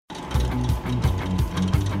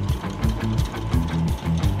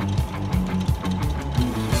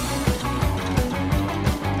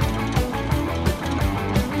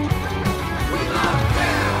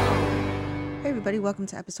everybody. Welcome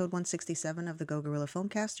to episode 167 of the Go Gorilla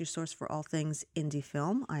Filmcast, your source for all things indie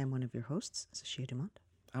film. I am one of your hosts, Sashia Dumont.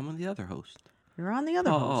 I'm on the other host. You're on the other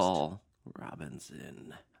host. Paul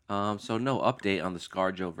Robinson. So no update on the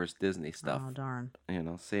ScarJo versus Disney stuff. Oh, darn. You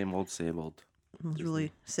know, same old, same old. I was Disney.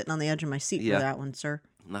 really sitting on the edge of my seat Yeah. for that one, sir.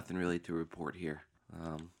 Nothing really to report here.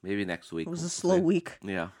 Maybe next week. It was we'll a slow see. week.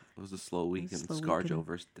 Yeah, it was a slow week in slow week ScarJo in-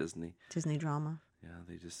 versus Disney. Disney drama. Yeah,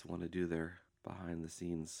 they just want to do their behind the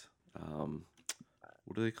scenes.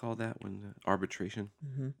 What do they call that when arbitration?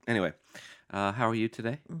 Mm-hmm. Anyway, how are you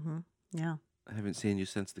today? Mm-hmm. Yeah. I haven't seen you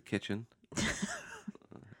since the kitchen.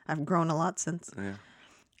 I've grown a lot since, Yeah.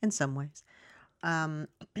 in some ways.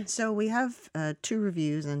 So we have 2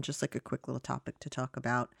 reviews and just like a quick little topic to talk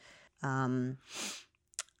about.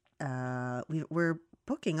 We're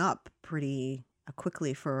booking up pretty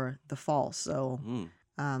quickly for the fall. So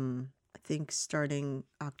I think starting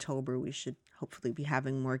October, we should hopefully be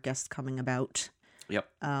having more guests coming about. Yep.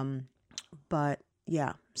 But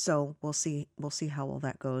yeah, so we'll see how all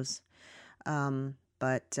that goes.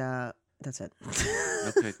 But that's it.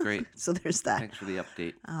 Okay, great. So there's that. Thanks for the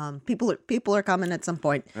update. People are coming at some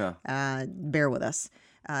point. Yeah. Bear with us.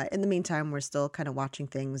 In the meantime, we're still kind of watching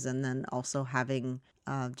things and then also having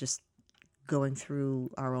just going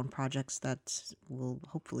through our own projects that will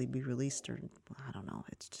hopefully be released, or I don't know.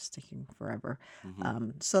 It's just taking forever.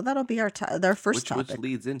 So that'll be our first topic. Which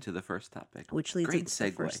leads into the first topic. Which leads Great into segue.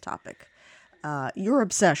 the first topic. Your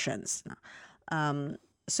obsessions.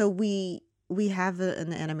 So we have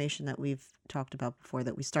an animation that we've talked about before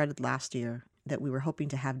that we started last year, that we were hoping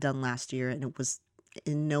to have done last year, and it was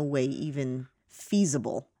in no way even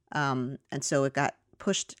feasible. And so it got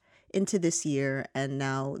pushed into this year, and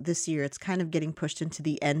now this year it's kind of getting pushed into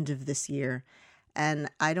the end of this year. And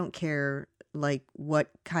I don't care like what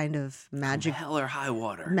kind of magic Hell or high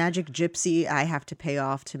water. magic gypsy I have to pay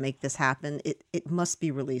off to make this happen. It must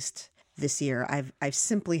be released this year. I've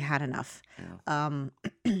simply had enough. Yeah.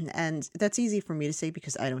 And that's easy for me to say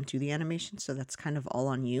because I don't do the animation, so that's kind of all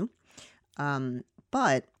on you.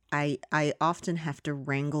 But I often have to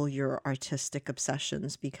wrangle your artistic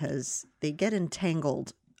obsessions because they get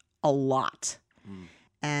entangled a lot.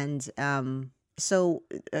 And so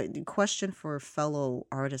question for fellow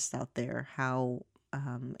artists out there, how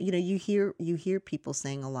you hear people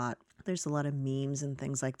saying a lot. There's a lot of memes and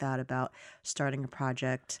things like that about starting a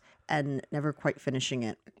project and never quite finishing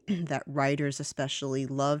it. That writers especially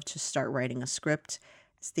love to start writing a script.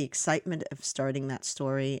 It's the excitement of starting that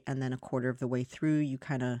story, and then a quarter of the way through, you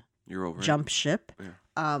kind of You're over jump ship.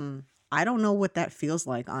 Yeah. I don't know what that feels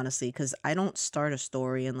like, honestly, because I don't start a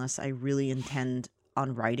story unless I really intend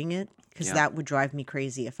on writing it, because Yeah. that would drive me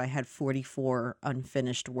crazy if I had 44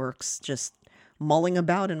 unfinished works just mulling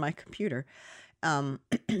about in my computer.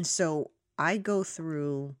 So I go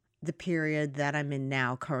through the period that I'm in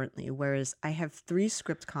now currently, whereas I have 3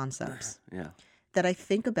 script concepts Yeah. that I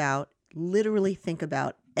literally think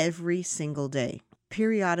about every single day.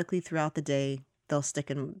 Periodically throughout the day, they'll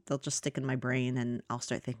just stick in my brain and I'll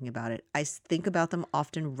start thinking about it. I think about them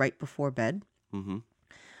often right before bed.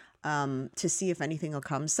 To see if anything will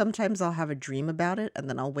come. Sometimes I'll have a dream about it and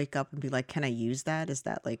then I'll wake up and be like, can I use that? Is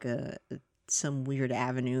that like some weird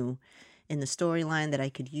avenue in the storyline that I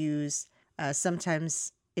could use?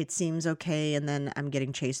 Sometimes it seems okay, and then I'm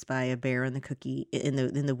getting chased by a bear in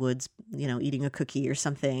the woods, eating a cookie or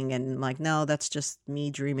something, and I'm like, no, that's just me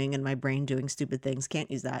dreaming and my brain doing stupid things. Can't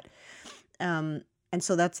use that. And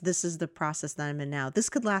so this is the process that I'm in now. This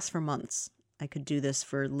could last for months. I could do this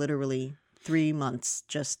for literally 3 months,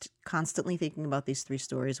 just constantly thinking about these 3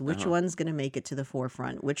 stories. Which one's going to make it to the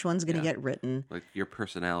forefront? Which one's going to get written? Like your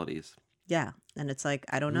personalities. Yeah. And it's like,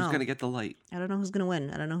 I don't know. Who's going to get the light? I don't know who's going to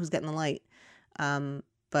win. I don't know who's getting the light.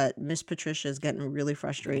 But Miss Patricia is getting really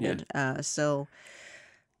frustrated. So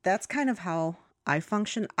that's kind of how I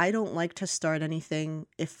function. I don't like to start anything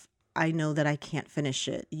if I know that I can't finish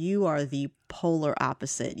it. You are the polar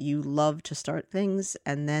opposite. You love to start things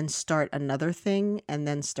and then start another thing and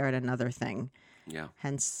then start another thing. Yeah.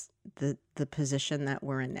 Hence the position that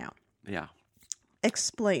we're in now. Yeah.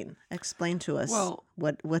 Explain to us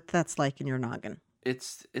what that's like in your noggin.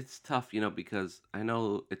 It's tough, because I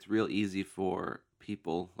know it's real easy for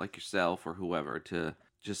people like yourself or whoever to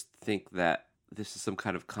just think that this is some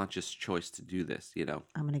kind of conscious choice to do this,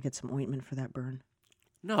 I'm going to get some ointment for that burn.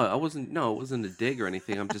 No, it wasn't a dig or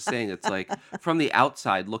anything. I'm just saying it's like from the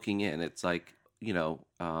outside looking in, it's like, you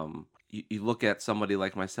look at somebody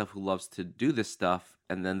like myself who loves to do this stuff,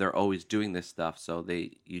 and then they're always doing this stuff. So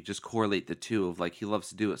you just correlate the two of like, he loves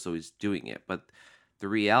to do it, so he's doing it. But the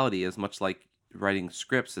reality is much like writing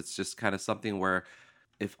scripts, it's just kind of something where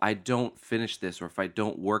if I don't finish this or if I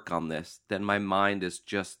don't work on this, then my mind is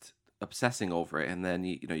just obsessing over it, and then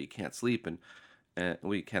you can't sleep, and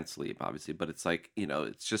well, you can't sleep obviously, but it's like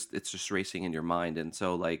it's just racing in your mind, and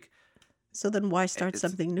so like So then why start it's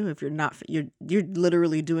something new if you're not you're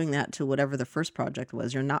literally doing that to whatever the first project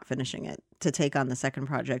was. You're not finishing it to take on the second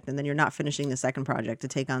project, and then you're not finishing the second project to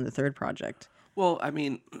take on the third project. well, I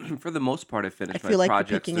mean, for the most part, I I finished my feel like you're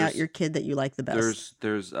projects. picking out your kid that you like the best.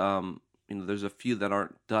 There's a few that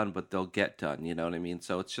aren't done, but they'll get done. You know what I mean?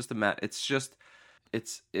 So it's just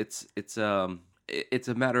it's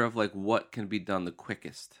a matter of like what can be done the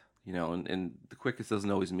quickest. And the quickest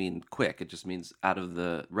doesn't always mean quick. It just means out of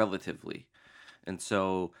the relatively. And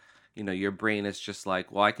so, your brain is just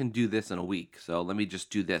like, well, I can do this in a week, so let me just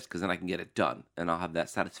do this because then I can get it done, and I'll have that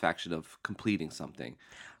satisfaction of completing something.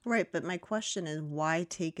 Right, but my question is why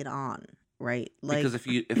take it on, right? Like, Because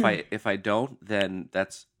if I don't, then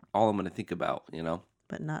that's all I'm going to think about.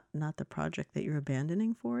 but not the project that you're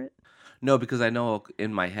abandoning for it. No, because I know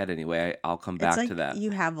in my head anyway, I'll come It's back like to that.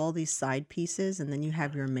 you have all these side pieces, and then you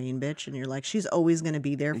have your main bitch, and you're like, she's always going to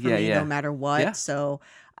be there for Yeah, me yeah. no matter what. Yeah. So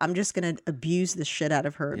I'm just going to abuse the shit out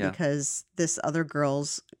of her Yeah. because this other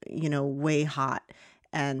girl's, way hot,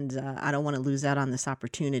 and I don't want to lose out on this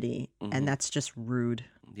opportunity. Mhm. And that's just rude.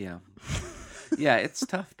 Yeah. Yeah, it's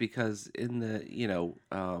tough because in the,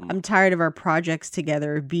 I'm tired of our projects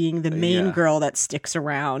together being the main Yeah. girl that sticks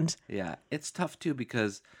around. yeah, it's tough too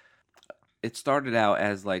because it started out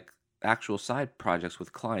as like actual side projects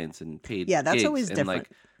with clients and paid Yeah, that's gigs, always and different. like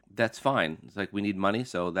that's fine. It's like we need money,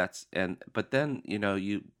 so but then,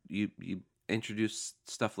 you introduce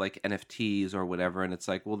stuff like NFTs or whatever, and it's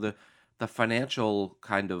like, well, the financial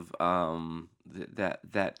kind of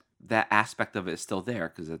that aspect of it is still there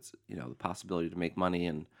because it's, the possibility to make money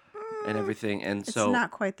and everything. And It's so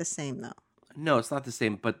not quite the same, though. no, it's not the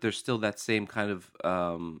same, but there's still that same kind of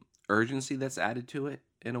urgency that's added to it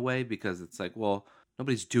in a way, because it's like, well,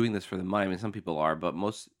 nobody's doing this for the money. I mean, some people are, but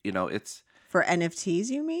most, it's For NFTs,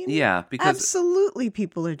 you mean? yeah, because Absolutely,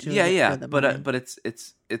 people are doing it yeah, for the money. but it's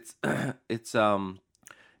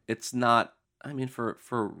it's not. I mean, for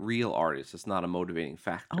real artists, it's not a motivating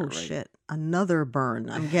factor. Oh, right? shit. Another burn.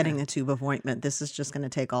 I'm getting a tube appointment. This is just going to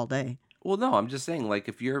take all day. Well, no, I'm just saying, like,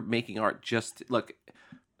 if you're making art, just look,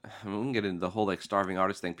 we can get into the whole like starving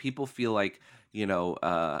artist thing. People feel like,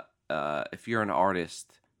 if you're an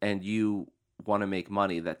artist and you want to make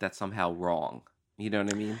money, that's somehow wrong. You know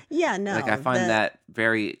what I mean? Yeah, no. Like, I find that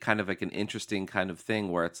very kind of like an interesting kind of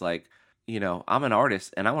thing where it's like, I'm an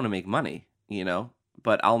artist and I want to make money,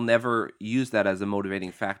 but I'll never use that as a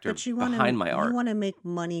motivating factor But you behind my art. You want to make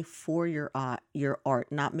money for your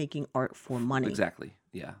art, not making art for money. Exactly.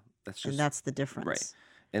 Yeah. That's just And that's the difference. right.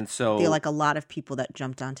 And so I feel like a lot of people that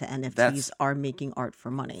jumped onto NFTs are making art for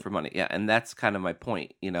money. for money. Yeah. And that's kind of my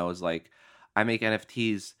point, is like I make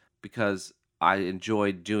NFTs because I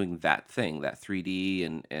enjoy doing that thing, that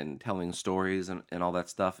 3D and telling stories and all that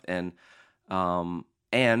stuff. And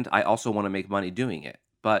I also want to make money doing it.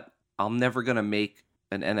 But I'm never going to make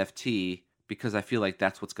an NFT because I feel like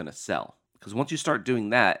that's what's going to sell. Because once you start doing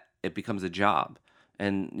that, it becomes a job.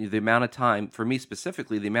 And the amount of time, for me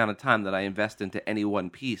specifically, the amount of time that I invest into any one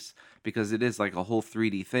piece, because it is like a whole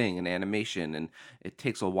 3D thing and animation, and it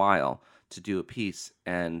takes a while to do a piece.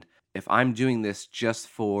 And if I'm doing this just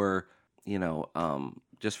for,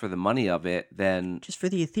 just for the money of it, then Just for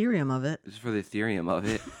the Ethereum of it. just for the Ethereum of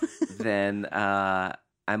it, then I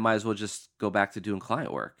might as well just go back to doing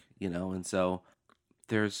client work, And so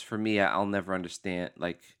for me, I'll never understand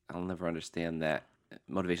that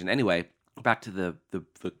motivation. Anyway, back to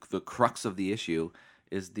the crux of the issue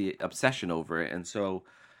is the obsession over it. And so,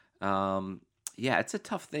 it's a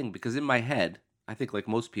tough thing because in my head, I think like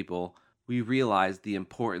most people, we realize the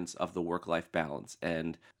importance of the work-life balance.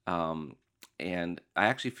 And I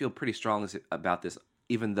actually feel pretty strongly about this,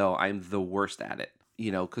 even though I'm the worst at it,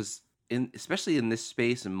 because especially in this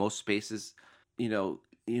space and most spaces,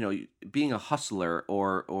 being a hustler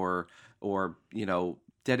or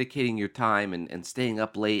dedicating your time and staying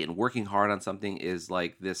up late and working hard on something is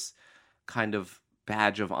like this kind of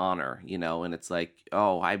badge of honor, and it's like,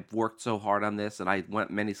 oh, I worked so hard on this and I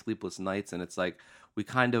went many sleepless nights, and it's like we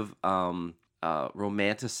kind of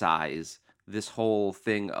romanticize this whole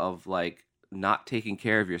thing of like not taking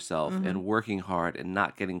care of yourself and working hard and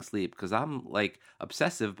not getting sleep, because I'm like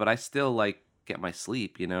obsessive, but I still like get my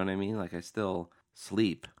sleep, you know what I mean? Like I still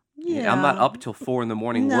sleep. Yeah. I'm not up till 4 a.m.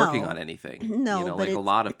 working No. on anything. No, but like a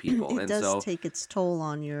lot of people. It And does so, take its toll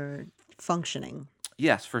on your functioning.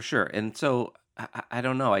 yes, for sure. And so, I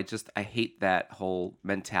don't know. I hate that whole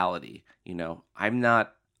mentality. I'm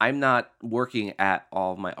not I'm not working at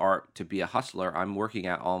all my art to be a hustler. I'm working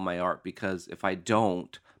at all my art because if I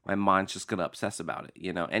don't, my mind's just going to obsess about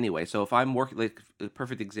it, Anyway, so if I'm working, like a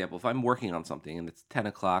perfect example, if I'm working on something and it's 10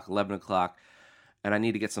 o'clock, 11 o'clock, and I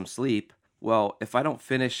need to get some sleep, well, if I don't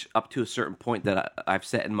finish up to a certain point that I've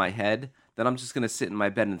set in my head, then I'm just going to sit in my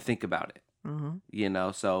bed and think about it,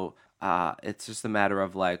 So it's just a matter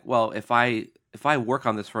of like, well, if I work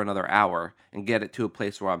on this for another hour and get it to a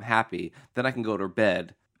place where I'm happy, then I can go to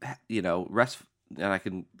bed, rest, and I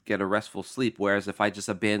can get a restful sleep. Whereas if I just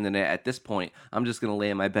abandon it at this point, I'm just going to lay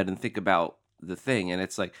in my bed and think about the thing. And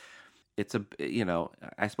it's like,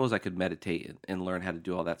 I suppose I could meditate and learn how to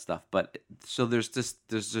do all that stuff. But so there's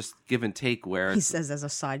just give and take where he says as a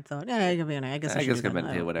side thought, yeah, I guess I can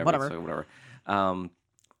meditate, whatever. So whatever.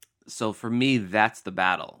 So for me, that's the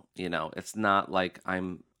battle. It's not like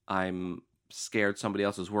I'm scared somebody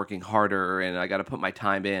else is working harder and I got to put my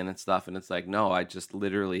time in and stuff. And it's like, no, I just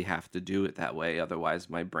literally have to do it that way. Otherwise,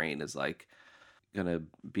 my brain is like gonna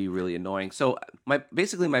be really annoying. So my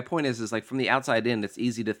point is like from the outside in, it's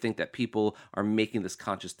easy to think that people are making this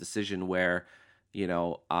conscious decision where,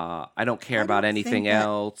 I don't care about anything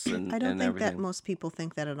else. And I don't think everything. that most people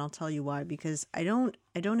think that, and I'll tell you why. Because I don't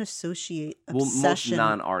associate most obsession.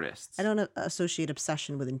 non-artists. I don't associate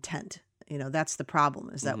obsession with intent. That's the problem.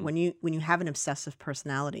 Is that when you have an obsessive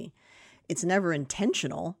personality, it's never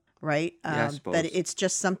intentional, right? Yeah, I suppose. But it's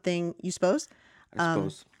just something. You suppose? I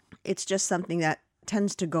suppose. It's just something that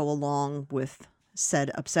tends to go along with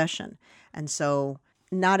said obsession. And so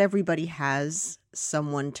not everybody has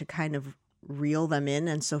someone to kind of reel them in.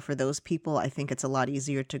 And so for those people, I think it's a lot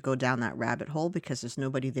easier to go down that rabbit hole because there's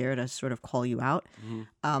nobody there to sort of call you out.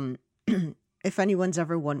 If anyone's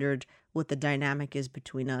ever wondered what the dynamic is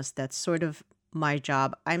between us, that's sort of my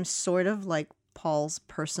job. I'm sort of like Paul's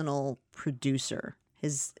personal producer,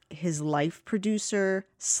 his life producer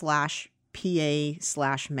 /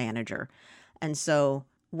 PA / manager. And so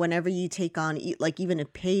whenever you take on like even a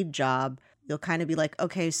paid job, you'll kind of be like,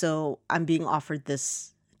 okay, so I'm being offered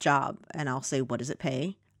this job, and I'll say, what does it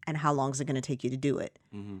pay? And how long is it going to take you to do it?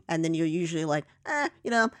 And then you're usually like, I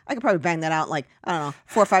could probably bang that out in like, I don't know,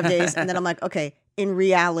 4 or 5 days. And then I'm like, okay, in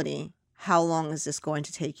reality, how long is this going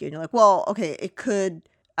to take you? And you're like, well, okay, it could,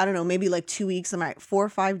 I don't know, maybe like 2 weeks. I'm like, 4 or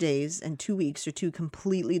 5 days and 2 weeks are two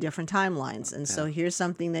completely different timelines. And so here's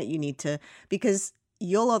something that you need to, because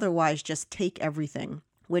you'll otherwise just take everything,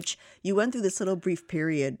 which you went through this little brief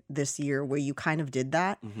period this year where you kind of did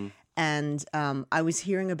that. And I was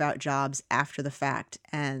hearing about jobs after the fact.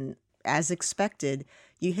 And as expected,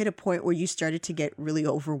 you hit a point where you started to get really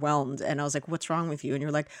overwhelmed. And I was like, what's wrong with you? And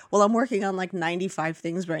you're like, well, I'm working on like 95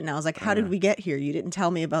 things right now. I was like, how did we get here? You didn't tell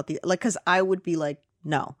me about because I would be like,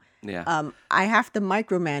 no. Yeah. I have to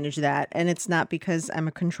micromanage that. And it's not because I'm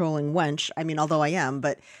a controlling wench. I mean, although I am,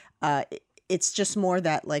 but it's just more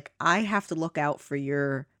that like I have to look out for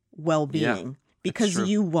your well-being because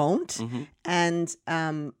you won't. And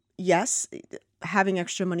yes, having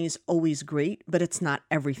extra money is always great, but it's not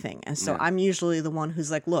everything. And so I'm usually the one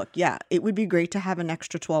who's like, look, yeah, it would be great to have an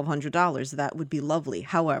extra $1,200. That would be lovely.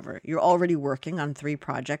 However, you're already working on 3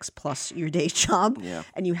 projects plus your day job,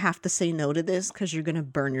 and you have to say no to this because you're going to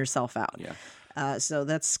burn yourself out. So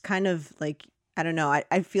that's kind of like, I don't know.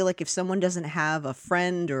 I feel like if someone doesn't have a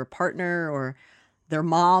friend or a partner or their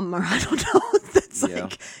mom or I don't know, that's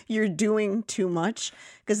like you're doing too much,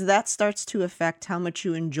 because that starts to affect how much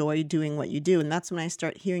you enjoy doing what you do. And that's when I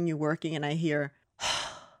start hearing you working and I hear,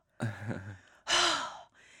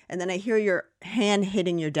 and then I hear your hand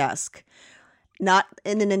hitting your desk, not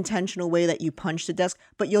in an intentional way that you punch the desk,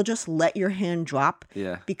 but you'll just let your hand drop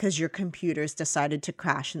because your computer's decided to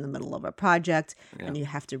crash in the middle of a project and you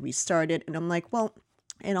have to restart it. And I'm like, well,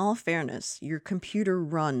 in all fairness, your computer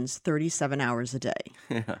runs 37 hours a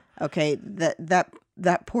day. Okay,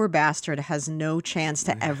 that poor bastard has no chance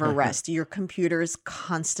to ever rest. Your computer is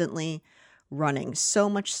constantly running, so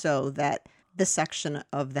much so that the section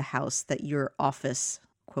of the house that your office,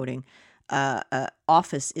 quoting,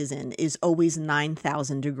 office is in is always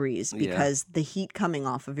 9,000 degrees because the heat coming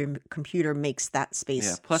off of your computer makes that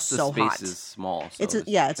space plus so the space hot. is small. So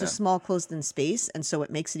it's a small closed-in space, and so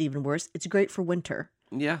it makes it even worse. It's great for winter.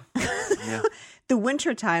 Yeah. The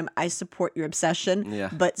winter time, I support your obsession. Yeah.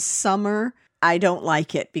 But summer, I don't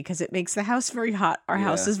like it because it makes the house very hot. Our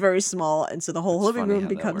house is very small, and so the whole living room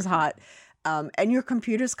becomes hot. And your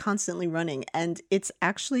computer's constantly running. And it's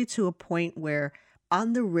actually to a point where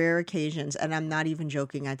on the rare occasions, and I'm not even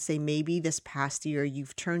joking, I'd say maybe this past year,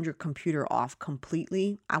 you've turned your computer off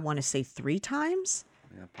completely. I want to say 3 times.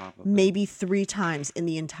 Yeah, probably. Maybe 3 times in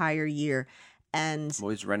the entire year. and I'm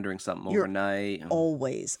always rendering something you're overnight.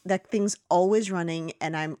 always, that thing's always running,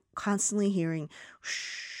 and I'm constantly hearing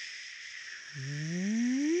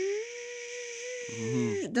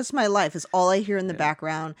that's my life. It's all I hear in the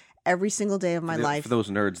background every single day of my For life. those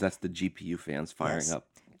nerds, that's the GPU fans firing Yes. up.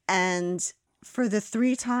 And for the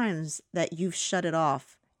 3 times that you've shut it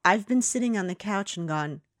off, I've been sitting on the couch and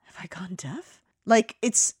gone, have I gone deaf? Like,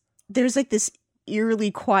 there's like this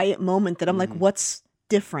eerily quiet moment that I'm like, what's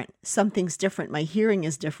different? Something's different. My hearing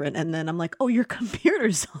is different. And then I'm like, oh, your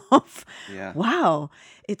computer's off. Yeah. Wow.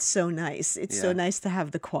 It's so nice. It's so nice to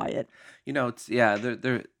have the quiet. You know, it's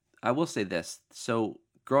there. I will say this. So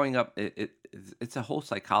growing up, it's a whole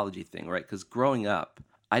psychology thing, right? Because growing up,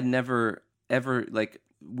 I never ever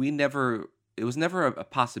it was never a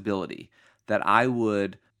possibility that I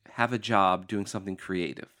would have a job doing something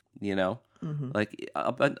creative. You know, like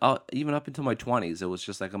even up until my 20s, it was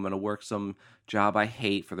just like I'm going to work some job I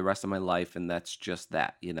hate for the rest of my life, and that's just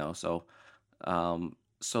that. You know, so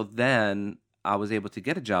then I was able to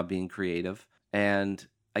get a job being creative, and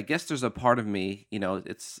I guess there's a part of me, you know,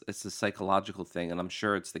 it's a psychological thing, and I'm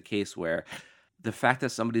sure it's the case where the fact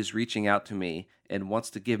that somebody's reaching out to me and wants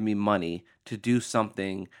to give me money to do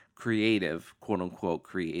something creative, quote unquote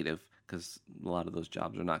creative, because a lot of those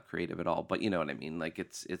jobs are not creative at all, but you know what I mean? Like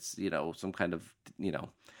it's you know, some kind of, you know,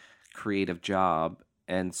 creative job.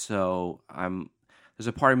 And so there's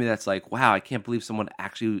a part of me that's like, wow, I can't believe someone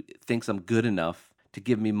actually thinks I'm good enough to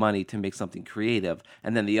give me money to make something creative.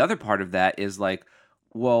 And then the other part of that is like,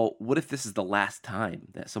 well, what if this is the last time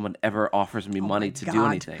that someone ever offers me money to do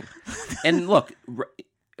anything? And look,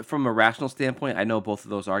 from a rational standpoint, I know both of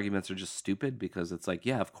those arguments are just stupid, because it's like,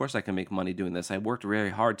 yeah, of course I can make money doing this. I worked very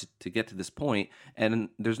hard to get to this point, and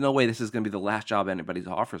there's no way this is going to be the last job anybody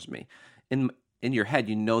offers me. In your head,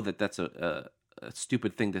 you know that that's a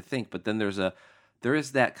stupid thing to think, but then there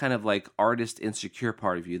is that kind of like artist insecure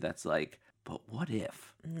part of you that's like, but what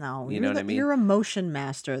if? No, you know what I mean? You're a motion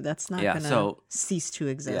master. That's not going to cease to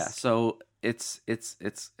exist. Yeah, so it's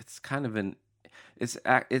kind of it's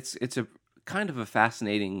a kind of a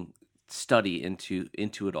fascinating study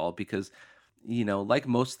into it all, because, you know, like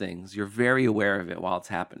most things, you're very aware of it while it's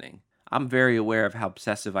happening. I'm very aware of how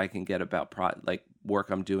obsessive I can get about work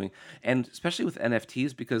I'm doing, and especially with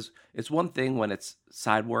NFTs, because it's one thing when it's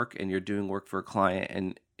side work and you're doing work for a client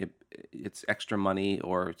and it's extra money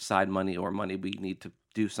or side money or money we need to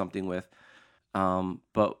do something with,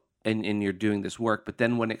 but you're doing this work. But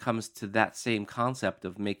then when it comes to that same concept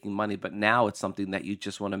of making money, but now it's something that you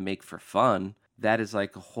just want to make for fun, that is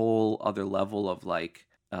like a whole other level of like,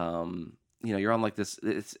 you know, you're on like this.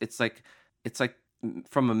 It's like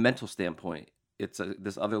from a mental standpoint, it's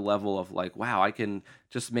this other level of like, wow, I can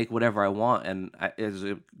just make whatever I want, and there's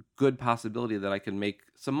a good possibility that I can make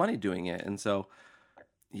some money doing it. And so,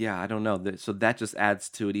 yeah, I don't know. So that just adds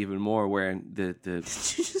to it even more. Where the Did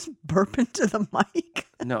you just burp into the mic?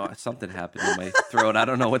 No, something happened in my throat. I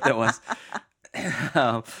don't know what that was.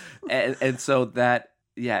 And so that,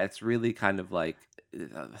 yeah, it's really kind of like,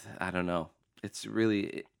 I don't know. It's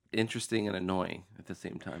really interesting and annoying at the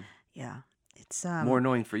same time. Yeah. It's more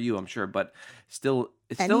annoying for you, I'm sure, but still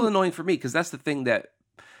annoying for me, because that's the thing that,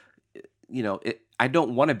 you know, I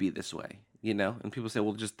don't want to be this way, you know. And people say,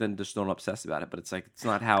 well, just don't obsess about it, but it's like, it's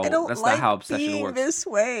not how not how obsession works. This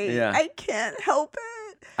way, yeah. I can't help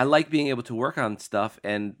it. I like being able to work on stuff,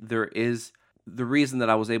 and there is the reason that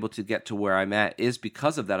I was able to get to where I'm at is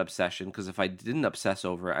because of that obsession. Because if I didn't obsess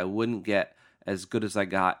over it, I wouldn't get as good as I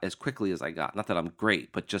got as quickly as I got. Not that I'm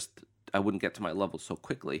great, but just I wouldn't get to my level so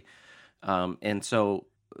quickly. And so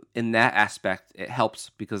in that aspect, it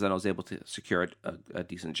helps, because then I was able to secure a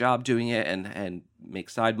decent job doing it and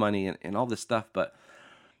make side money and all this stuff. But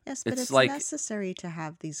yes, but it's like necessary to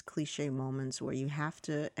have these cliche moments where you have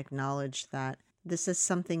to acknowledge that this is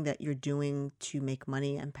something that you're doing to make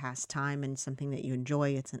money and pass time, and something that you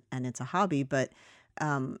enjoy. It's a hobby, but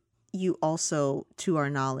you also, to our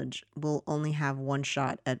knowledge, will only have one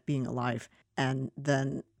shot at being alive, and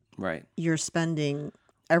then you're spending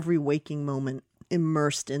every waking moment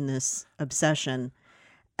immersed in this obsession,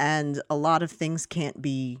 and a lot of things can't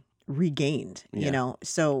be regained, you know.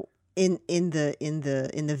 So in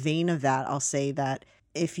the vein of that, I'll say that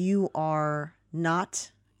if you're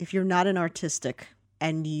not an artistic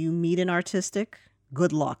and you meet an artistic,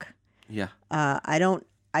 good luck. Yeah. I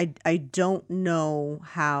don't know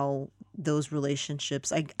how those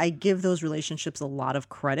relationships, I give those relationships a lot of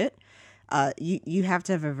credit. You have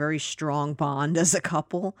to have a very strong bond as a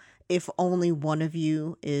couple if only one of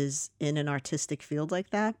you is in an artistic field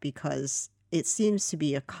like that, because it seems to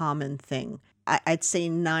be a common thing. I'd say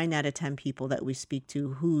 9 out of 10 people that we speak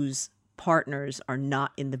to whose partners are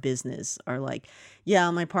not in the business are like,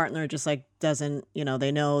 yeah, my partner just like doesn't,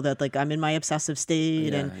 they know that like I'm in my obsessive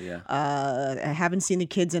state and yeah. I haven't seen the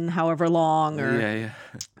kids in however long or Yeah.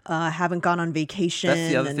 haven't gone on vacation.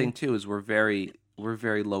 That's the other and, thing too, is we're very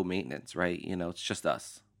low maintenance, right? It's just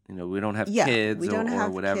us. We don't have Yeah, kids we don't or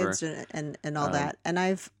have whatever. kids and all that. And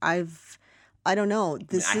I don't know.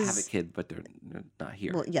 I have a kid, but they're not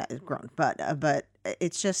here. Well, yeah, it's grown, but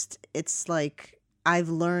it's like I've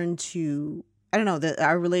learned to. I don't know that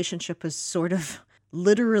our relationship is sort of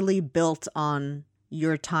literally built on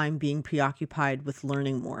your time being preoccupied with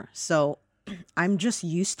learning more. So I'm just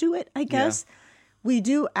used to it, I guess. Yeah. We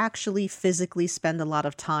do actually physically spend a lot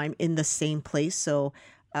of time in the same place. So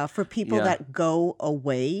for people that go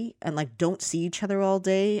away and like don't see each other all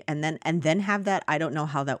day and then have that, I don't know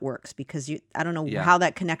how that works because I don't know how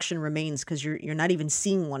that connection remains because you're not even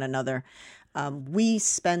seeing one another. We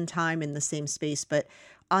spend time in the same space, but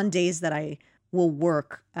on days that I will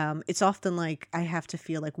work, it's often like I have to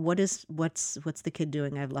feel like what's the kid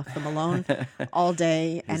doing? I've left them alone all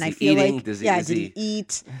day, and I feel eating? like did he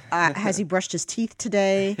eat? Has he brushed his teeth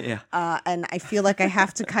today? And I feel like I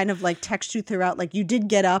have to kind of like text you throughout, like you did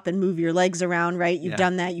get up and move your legs around, right? You've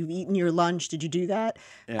done that. You've eaten your lunch. Did you do that?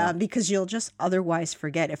 Because you'll just otherwise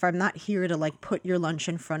forget. If I'm not here to like put your lunch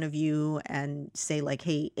in front of you and say like,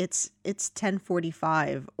 hey, it's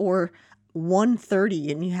 10:45 or 1:30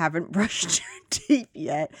 and you haven't brushed your teeth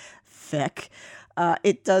yet, feck.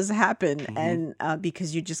 It does happen, and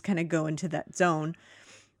because you just kind of go into that zone.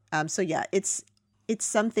 So yeah, it's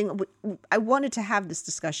something I wanted to have this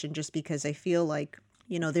discussion just because I feel like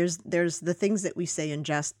there's the things that we say in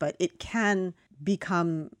jest, but it can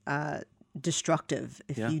become destructive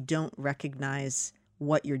if you don't recognize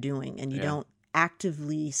what you're doing and you don't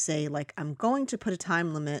actively say like, I'm going to put a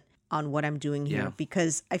time limit on what I'm doing here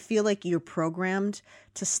because I feel like you're programmed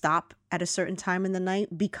to stop at a certain time in the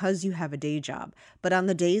night because you have a day job. But on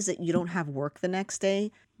the days that you don't have work the next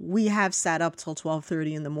day, we have sat up till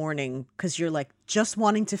 12:30 in the morning because you're like just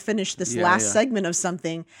wanting to finish this last segment of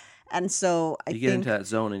something. And so I think you get into that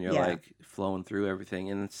zone and you're like flowing through everything.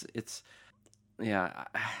 And it's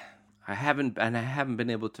I haven't been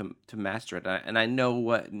able to master it. And I know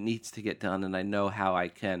what needs to get done and I know how I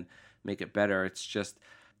can make it better. It's just,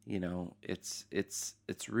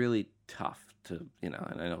 it's really tough to, and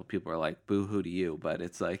I know people are like, boo-hoo to you, but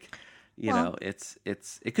it's like,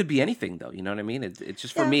 it could be anything though. You know what I mean? It's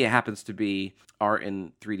just, for me, it happens to be art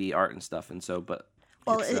and 3D art and stuff. And so, but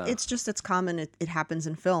it's common. It happens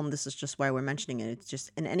in film. This is just why we're mentioning it. It's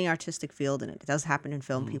just in any artistic field, and it does happen in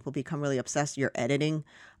film. People become really obsessed. You're editing.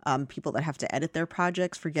 People that have to edit their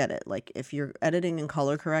projects, forget it. Like if you're editing and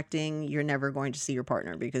color correcting, you're never going to see your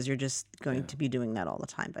partner because you're just going to be doing that all the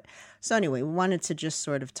time. But so anyway, we wanted to just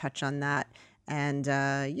sort of touch on that, and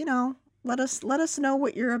let us know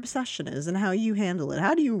what your obsession is and how you handle it.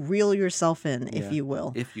 How do you reel yourself in, if you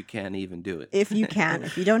will? If you can even do it. If you can.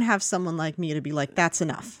 If you don't have someone like me to be like, that's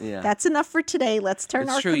enough. Yeah. That's enough for today. Let's turn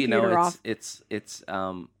our computer off. It's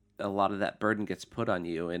a lot of that burden gets put on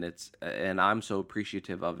you, and I'm so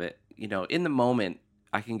appreciative of it. In the moment,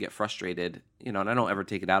 I can get frustrated, and I don't ever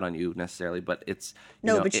take it out on you necessarily, but it's...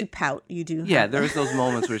 you pout. You do. Yeah, there's those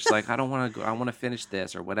moments where it's like, I don't want to go, I want to finish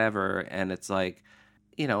this or whatever, and it's like...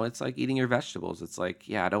 it's like eating your vegetables. It's like,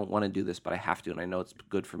 I don't want to do this, but I have to, and I know it's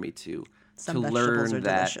good for me to vegetables learn are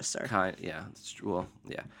that delicious, kind. Yeah, it's true. Well,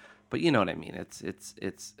 yeah, but you know what I mean.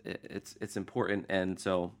 It's important, and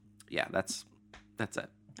so that's it.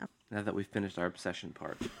 Oh. Now that we've finished our obsession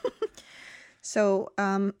part, so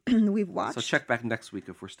we've watched. So check back next week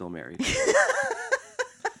if we're still married.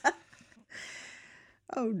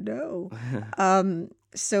 Oh no.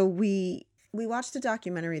 So we watched a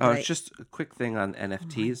documentary. It's just a quick thing on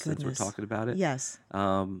NFTs since we're talking about it. Yes.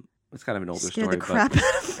 It's kind of an older Scared story. The crap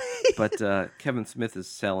out of me. But Kevin Smith is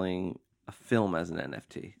selling a film as an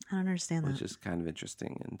NFT. I don't understand that. Which is kind of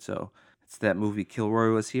interesting. And so it's that movie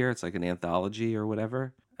Kilroy Was Here. It's like an anthology or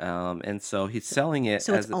whatever. And so he's selling it.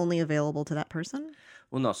 So it's only available to that person?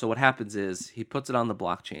 Well, no. So what happens is he puts it on the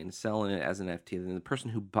blockchain, selling it as an NFT. And then the person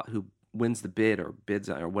who wins the bid or bids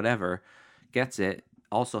or whatever gets it.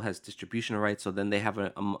 Also has distribution rights, so then they have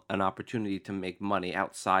an opportunity to make money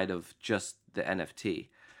outside of just the NFT.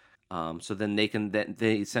 So then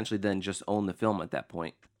they essentially then just own the film at that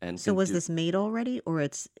point. And so was this made already, or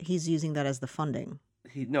he's using that as the funding?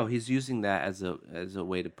 He's using that as a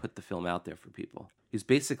way to put the film out there for people. He's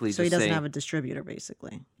basically so just he doesn't have a distributor,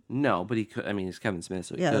 basically. No, but he could. I mean, he's Kevin Smith,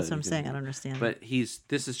 so he could. That's what I'm saying. I don't understand. But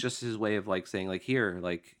this is just his way of like saying like here,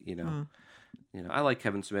 like I like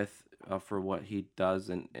Kevin Smith. For what he does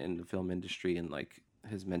in the film industry, and like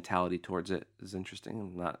his mentality towards it is interesting.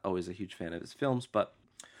 I'm not always a huge fan of his films, but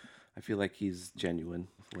I feel like he's genuine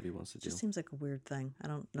with what he wants to do. Just seems like a weird thing. I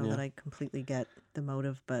don't know Yeah. that I completely get the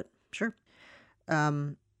motive, but sure.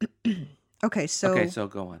 Okay, So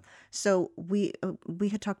go on. so we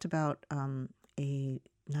had talked about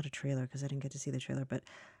not a trailer because I didn't get to see the trailer, but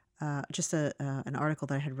just an article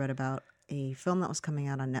that I had read about a film that was coming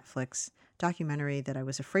out on Netflix, documentary that I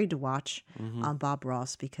was afraid to watch on Bob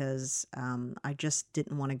Ross because I just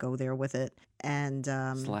didn't want to go there with it, and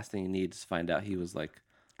It's the last thing you need is find out he was like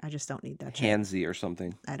I just don't need that shit. handsy or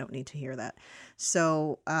something. I don't need to hear that.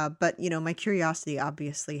 So, but my curiosity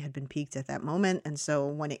obviously had been piqued at that moment. And so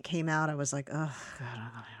when it came out, I was like, oh, God,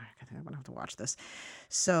 I'm going to have to watch this.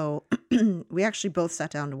 So we actually both sat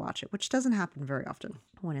down to watch it, which doesn't happen very often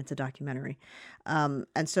when it's a documentary. And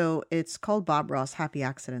so it's called Bob Ross, Happy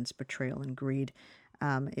Accidents, Betrayal, and Greed.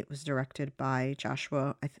 It was directed by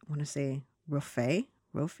Joshua, I want to say Rofe,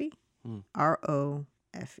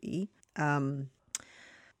 R-O-F-E.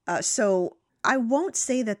 So I won't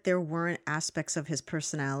say that there weren't aspects of his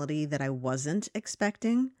personality that I wasn't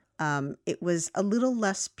expecting. It was a little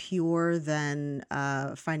less pure than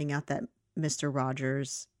finding out that Mr.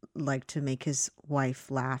 Rogers liked to make his wife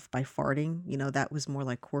laugh by farting. That was more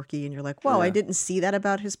like quirky. And you're like, whoa, Yeah. I didn't see that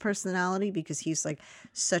about his personality because he's like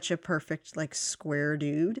such a perfect, like square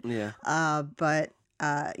dude. Yeah. But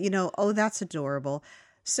that's adorable.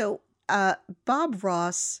 So Bob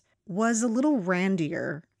Ross was a little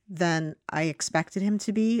randier than I expected him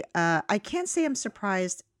to be. I can't say I'm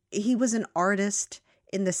surprised. He was an artist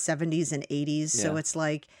in the 70s and 80s. So Yeah. it's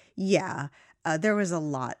like, there was a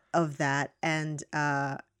lot of that. And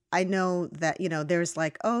I know that, there's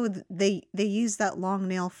like, oh, they use that long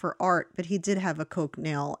nail for art, but he did have a Coke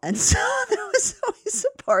nail. And so there was always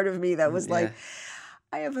a part of me that was like,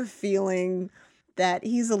 I have a feeling that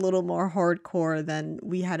he's a little more hardcore than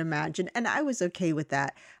we had imagined. And I was okay with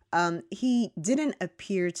that. He didn't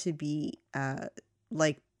appear to be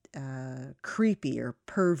creepy or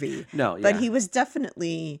pervy. No, yeah. But he was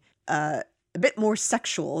definitely a bit more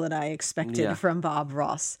sexual than I expected from Bob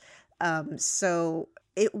Ross. So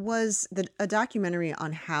it was a documentary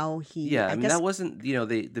on how he. Yeah, I mean, guess, that wasn't,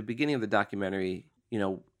 the beginning of the documentary,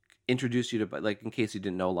 introduced you to, like, in case you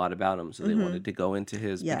didn't know a lot about him. So they wanted to go into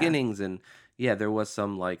his beginnings. And yeah, there was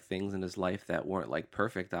some like things in his life that weren't like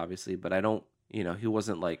perfect, obviously, but I don't, he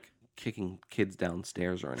wasn't like kicking kids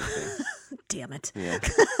downstairs or anything. Damn it. Yeah.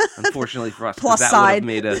 Unfortunately for us, 'cause Plus that side.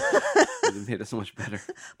 would have made us much better.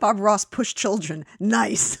 Bob Ross pushed children.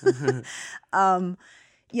 Nice.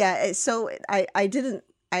 So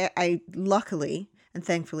I luckily and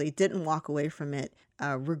thankfully didn't walk away from it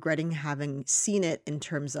regretting having seen it in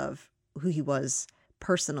terms of who he was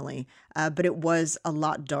personally. But it was a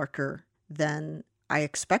lot darker than I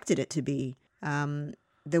expected it to be.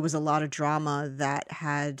 There was a lot of drama that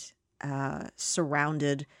had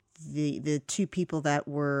surrounded the two people that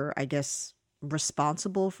were, I guess,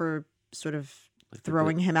 responsible for sort of Like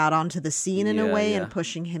throwing him out onto the scene in a Yeah, way yeah. and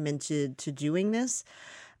pushing him into doing this.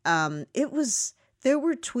 There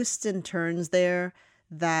were twists and turns there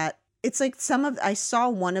that it's like I saw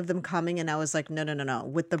one of them coming and I was like, no.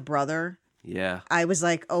 With the brother, Yeah. I was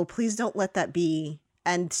like, oh, please don't let that be.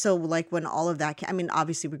 And so like when all of that, I mean,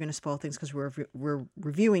 obviously we're going to spoil things because we're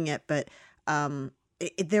reviewing it, but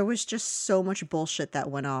there was just so much bullshit that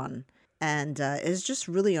went on. And it's just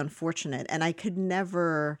really unfortunate. And I could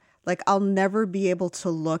never, I'll never be able to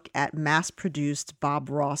look at mass-produced Bob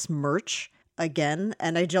Ross merch again.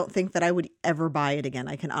 And I don't think that I would ever buy it again.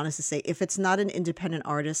 I can honestly say if it's not an independent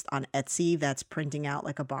artist on Etsy that's printing out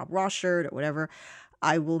like a Bob Ross shirt or whatever,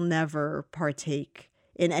 I will never partake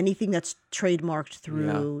in anything that's trademarked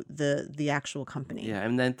through the actual company. Yeah,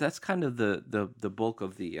 and then that's kind of the bulk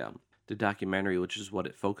of the documentary, which is what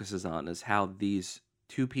it focuses on, is how these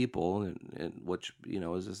two people, and which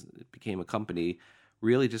it became a company,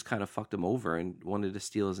 really just kind of fucked him over and wanted to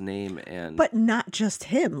steal his name. And but not just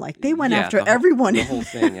him, like they went Yeah, after the whole- everyone. the whole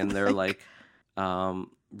thing, and they're like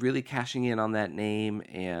really cashing in on that name,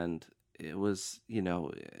 and it was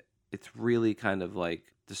it's really kind of like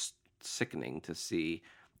just sickening to see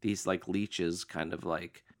these like leeches kind of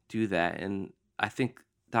like do that. And I think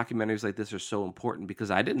documentaries like this are so important because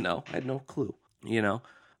I didn't know. I had no clue.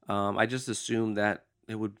 I just assumed that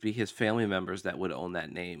it would be his family members that would own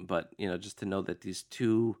that name. But, just to know that these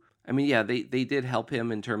two, I mean, yeah, they did help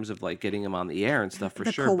him in terms of like getting him on the air and stuff for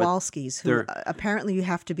the sure. Kowalskis, who they're- apparently you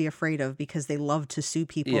have to be afraid of because they love to sue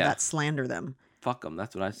people Yeah. that slander them. Fuck them.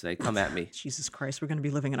 That's what I say. Come at me. Jesus Christ, we're going to be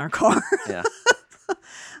living in our car. Yeah.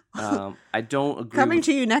 I don't agree. Coming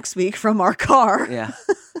to you next week from our car. Yeah.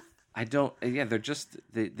 I don't. Yeah, they're just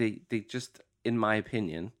they just in my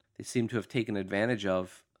opinion, they seem to have taken advantage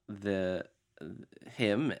of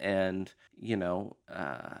him and,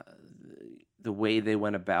 the way they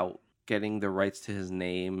went about getting the rights to his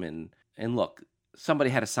name. And look, somebody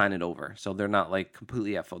had to sign it over. So they're not like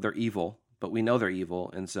completely at fault. They're evil, but we know they're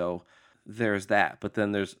evil. And so there's that. But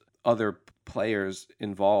then there's other players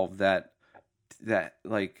involved that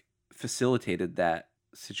like facilitated that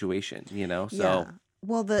situation, so Yeah.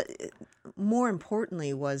 Well, the more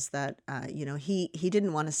importantly was that he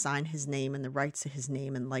didn't want to sign his name and the rights to his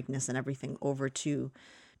name and likeness and everything over to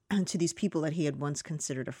these people that he had once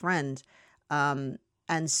considered a friend, and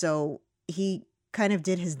so he kind of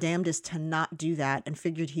did his damnedest to not do that and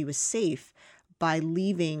figured he was safe by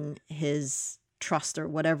leaving his trust or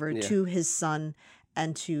whatever to his son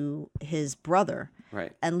and to his brother.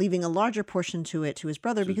 Right. And leaving a larger portion to his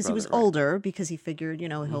brother because he was older, because he figured,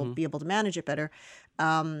 he'll be able to manage it better.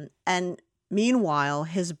 And meanwhile,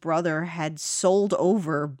 his brother had sold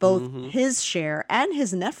over both his share and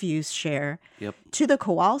his nephew's share to the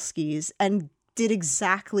Kowalskis and did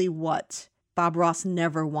exactly what Bob Ross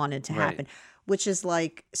never wanted to happen, which is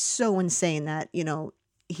like so insane that,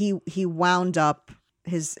 he wound up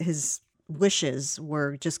his wishes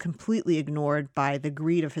were just completely ignored by the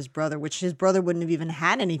greed of his brother, which his brother wouldn't have even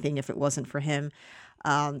had anything if it wasn't for him.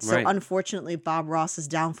 Unfortunately, Bob Ross's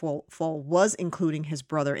downfall was including his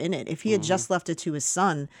brother in it. If he had just left it to his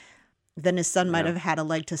son, then his son might have had a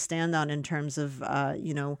leg to stand on in terms of,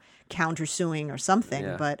 countersuing or something.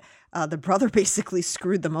 Yeah. But the brother basically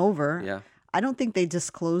screwed them over. Yeah. I don't think they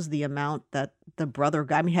disclosed the amount that the brother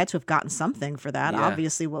got. I mean, he had to have gotten something for that. Yeah.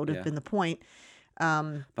 Obviously, what would have been the point?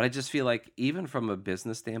 But I just feel like even from a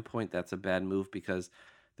business standpoint, that's a bad move because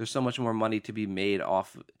there's so much more money to be made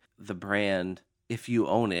off the brand if you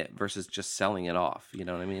own it versus just selling it off. You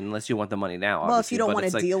know what I mean? Unless you want the money now. Well, if you don't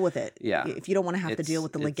want to deal with it. Yeah. If you don't want to have to deal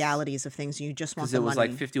with the legalities of things, you just want the money.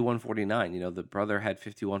 Because it was like 51-49. The brother had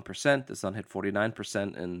 51%, the son had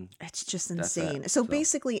 49%. And it's just insane. So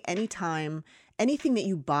basically, anything that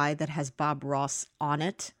you buy that has Bob Ross on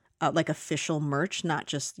it, like official merch, not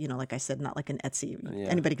just, like I said, not like an Etsy. Yeah.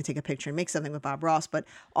 Anybody can take a picture and make something with Bob Ross, but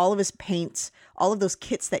all of his paints, all of those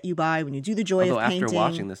kits that you buy when you do the joy of painting. After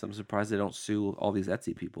watching this, I'm surprised they don't sue all these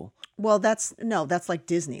Etsy people. Well, that's like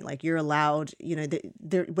Disney. Like you're allowed,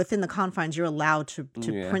 they're within the confines. You're allowed to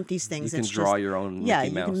print these things. You can draw your own.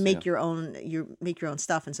 Mickey Mouse, you can make your own. You make your own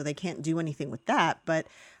stuff, and so they can't do anything with that. But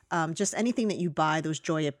just anything that you buy, those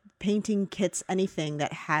Joya painting kits, anything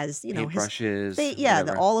that has, paint brushes,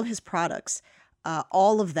 all of his products,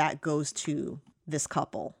 all of that goes to this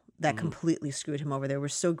couple that completely screwed him over. They were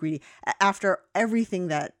so greedy. After everything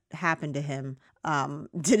that happened to him,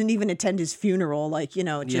 didn't even attend his funeral. Like,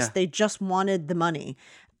 they just wanted the money.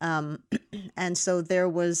 And so there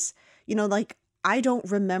was, I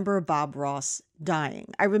don't remember Bob Ross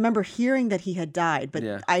dying. I remember hearing that he had died, but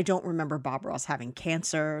I don't remember Bob Ross having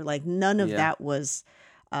cancer. Like none of that was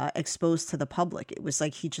exposed to the public. It was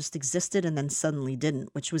like he just existed and then suddenly didn't,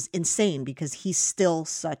 which was insane because he's still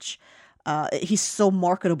he's so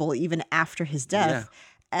marketable even after his death.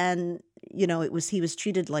 Yeah. And, he was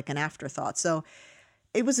treated like an afterthought. So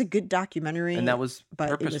it was a good documentary. And that was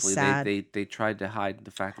purposefully. It was sad. They tried to hide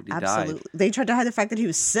the fact that he Absolutely. died. They tried to hide the fact that he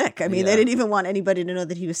was sick. I mean, they didn't even want anybody to know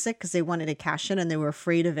that he was sick because they wanted to cash in and they were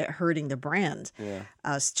afraid of it hurting the brand. Yeah.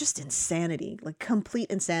 It's just insanity, like complete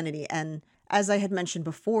insanity. And as I had mentioned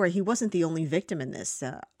before, he wasn't the only victim in this.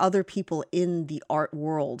 Other people in the art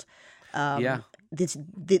world, this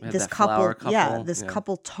couple,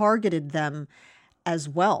 couple targeted them as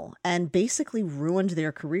well and basically ruined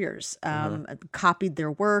their careers, copied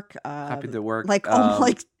their work. They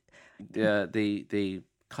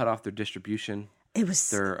cut off their distribution. It was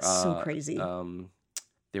so crazy.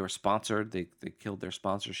 They were sponsored. They killed their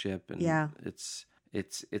sponsorship. And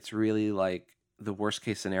it's really like the worst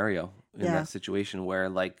case scenario in that situation where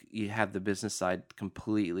like you have the business side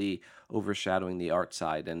completely overshadowing the art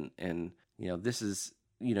side. And this is,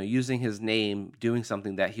 using his name, doing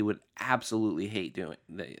something that he would absolutely hate doing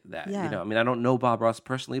that. I mean, I don't know Bob Ross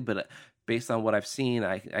personally, but based on what I've seen,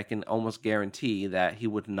 I can almost guarantee that he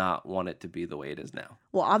would not want it to be the way it is now.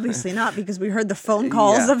 Well, obviously not, because we heard the phone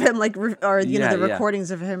calls of him, like, the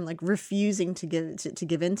recordings of him, like refusing to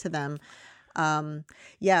give in to them.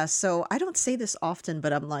 So I don't say this often,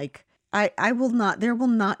 but I'm like, there will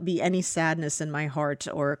not be any sadness in my heart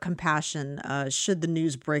or compassion should the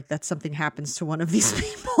news break that something happens to one of these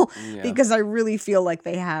people, because I really feel like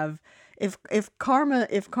they have, if karma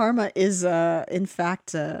is in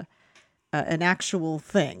fact an actual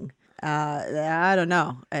thing, I don't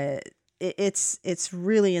know. It's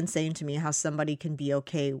really insane to me how somebody can be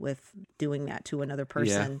okay with doing that to another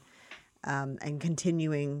person. and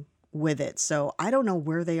continuing with it. So I don't know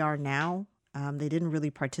where they are now. They didn't really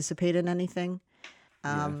participate in anything.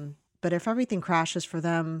 But if everything crashes for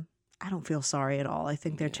them, I don't feel sorry at all. I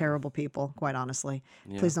think they're terrible people, quite honestly.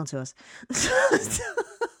 Yeah. Please don't sue us.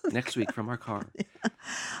 Next week from our car.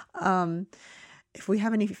 If we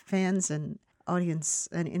have any fans and audience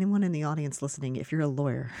and anyone in the audience listening, if you're a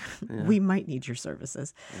lawyer, we might need your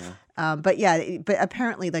services. But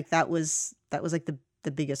apparently like that was like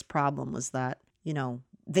the biggest problem was that, you know,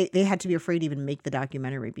 they had to be afraid to even make the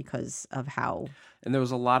documentary because of how and there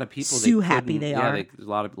was a lot of people happy they are. There's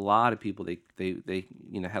a lot of people they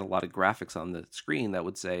you know had a lot of graphics on the screen that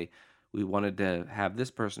would say we wanted to have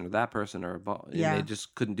this person or that person and they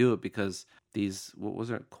just couldn't do it because these what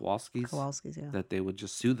was it Kowalski's that they would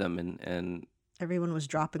just sue them and everyone was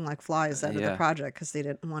dropping like flies out of the project because they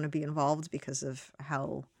didn't want to be involved because of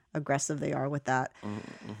how aggressive they are with that.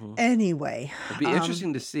 Anyway, it'd be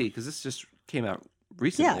interesting to see because this just came out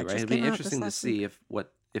recently, right? It'd be interesting to see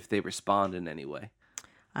if they respond in any way.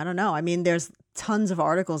 I don't know. I mean, there's tons of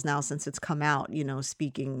articles now since it's come out, you know,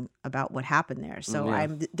 speaking about what happened there. So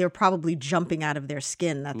they're probably jumping out of their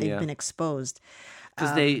skin that they've been exposed.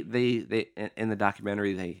 Because they in the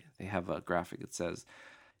documentary they have a graphic that says,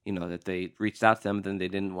 you know, that they reached out to them, then they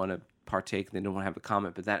didn't want to partake, they didn't want to have a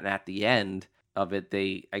comment, but that at the end of it,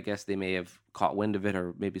 I guess they may have caught wind of it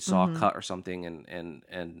or maybe saw a cut or something,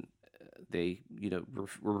 and they, you know,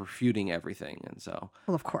 were refuting everything, and so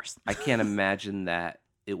well, of course, I can't imagine that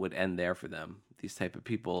it would end there for them. These type of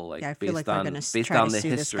people, like I feel based like on the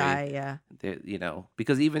history, this guy, you know,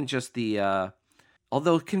 because even just the,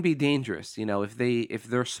 although it can be dangerous, you know, if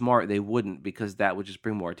they're smart, they wouldn't because that would just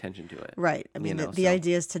bring more attention to it. Right. I mean, the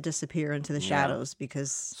idea is to disappear into the shadows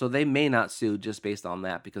because so they may not sue just based on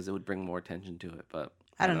that because it would bring more attention to it, but.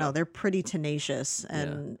 I don't know. They're pretty tenacious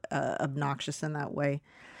and obnoxious in that way.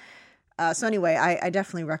 So anyway, I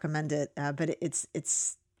definitely recommend it, but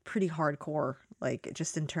it's pretty hardcore, like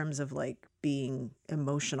just in terms of like being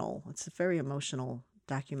emotional. It's a very emotional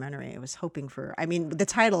documentary. I was hoping for. I mean, the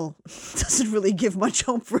title doesn't really give much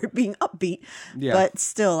hope for it being upbeat, but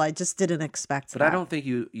still, I just didn't expect. But I don't think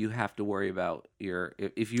you have to worry about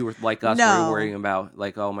if you were like us, where you're worrying about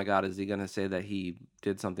like, oh my God, is he going to say that he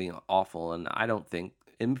did something awful? And I don't think.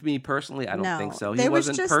 And me personally, I don't think so. He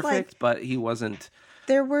wasn't perfect, but he wasn't.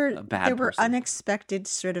 There were unexpected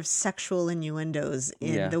sort of sexual innuendos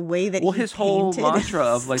in the way that his whole mantra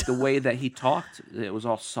of like the way that he talked, it was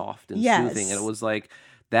all soft and soothing, and it was like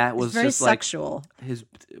that was very just sexual.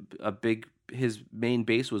 Like his main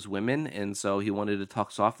base was women, and so he wanted to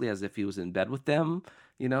talk softly as if he was in bed with them.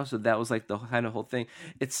 You know, so that was like the kind of whole thing.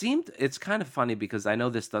 It's kind of funny because I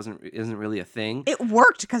know this isn't really a thing. It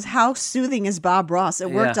worked because how soothing is Bob Ross?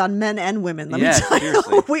 It worked on men and women. Let me tell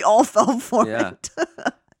seriously. you, we all fell for it.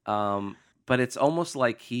 But it's almost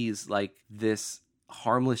like he's like this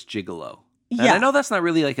harmless gigolo. Yeah. And I know that's not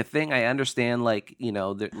really like a thing. I understand, like, you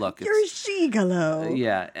know, look, you're a gigolo.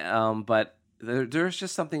 Yeah, but there's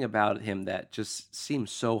just something about him that just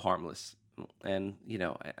seems so harmless. And, you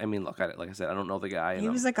know, I mean, look, like I said, I don't know the guy. He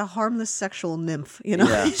was like a harmless sexual nymph, you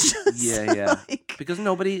know? Yeah. Like... Because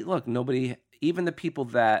nobody, even the people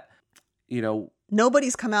that, you know...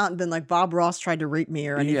 Nobody's come out and been like, Bob Ross tried to rape me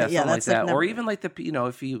or anything. Yeah, something like that. Never... Or even like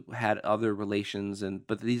if he had other relations,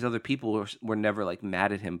 but these other people were never like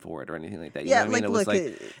mad at him for it or anything like that. You know what I mean? It was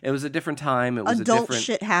it was a different time. It was adult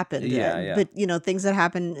shit happened. Yeah. But, you know, things that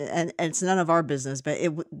happened, and it's none of our business, but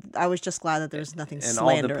I was just glad that there's nothing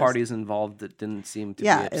slanderous. And all the parties involved that didn't seem to be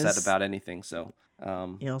upset about anything, so...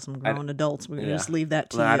 you know, some grown adults. We're going to just leave that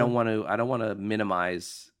to you. I don't want to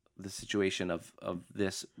minimize the situation of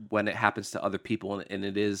this when it happens to other people, and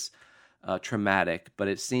it is traumatic, but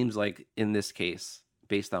it seems like in this case,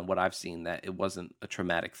 based on what I've seen, that it wasn't a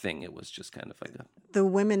traumatic thing. It was just kind of like the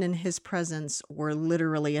women in his presence were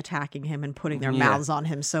literally attacking him and putting their mouths on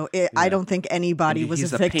him. So I don't think anybody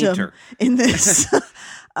was a victim in this.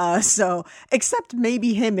 So except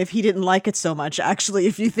maybe him, if he didn't like it so much, actually,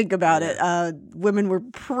 if you think about it, women were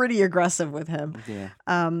pretty aggressive with him.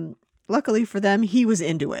 Yeah. Luckily for them, he was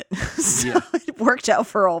into it. So it worked out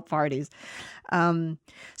for all parties.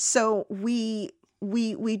 So we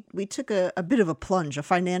took a bit of a plunge, a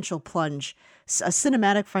financial plunge, a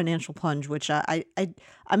cinematic financial plunge, which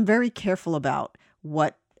I'm very careful about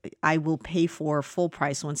what I will pay for full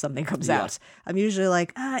price when something comes out. I'm usually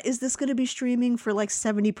like, is this going to be streaming for like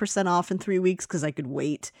 70% off in 3 weeks? Because I could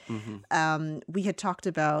wait. Mm-hmm. We had talked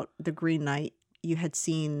about The Green Knight. You had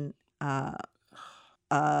seen...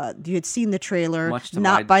 you had seen the trailer, much to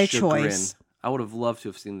not my by chagrin. choice. I would have loved to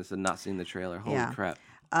have seen this and not seen the trailer. Holy crap.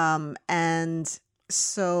 And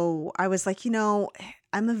so I was like, you know,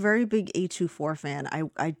 I'm a very big A24 fan.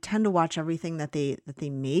 I tend to watch everything that they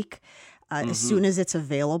make as soon as it's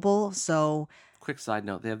available. So Quick side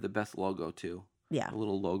note: they have the best logo too. yeah, A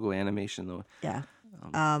little logo animation though. yeah.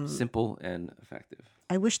 Simple and effective.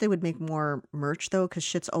 I wish they would make more merch though, because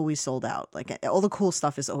shit's always sold out. Like all the cool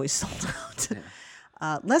stuff is always sold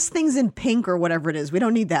out. Less things in pink or whatever it is. We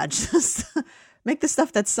don't need that. Just make the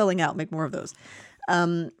stuff that's selling out. Make more of those.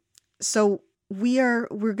 So we're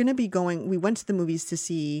going to be going. We went to the movies to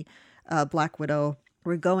see Black Widow.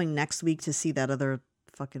 We're going next week to see that other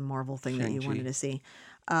fucking Marvel thing that you Shang-Chi. wanted to see.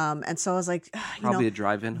 And so I was like, Probably a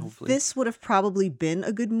drive-in, hopefully. this would have probably been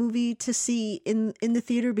a good movie to see in the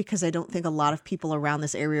theater, because I don't think a lot of people around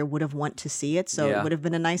this area would have went to see it. So it would have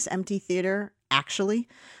been a nice empty theater, actually.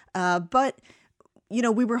 But,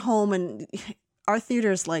 we were home, and our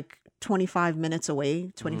theater is like 25 minutes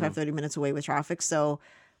away, 30 minutes away with traffic. So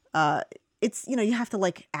it's, you have to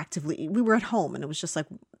like actively, we were at home, and it was just like,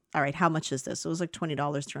 all right, how much is this? It was like $20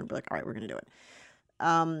 to run. Be like, all right, we're going to do it.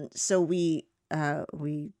 So we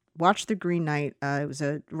watched The Green Knight. It was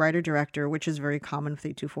a writer-director, which is very common with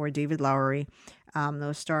A24, David Lowery. That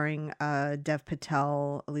was starring Dev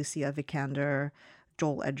Patel, Alicia Vikander,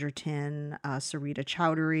 Joel Edgerton, Sarita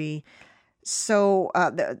Chowdhury. So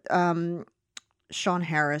Sean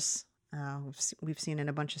Harris, we've seen in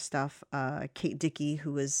a bunch of stuff. Kate Dickie,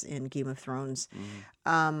 who was in Game of Thrones.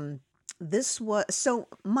 This was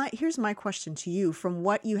here's my question to you, from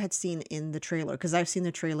what you had seen in the trailer, because I've seen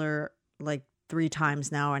the trailer like 3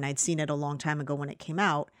 times now, and I'd seen it a long time ago when it came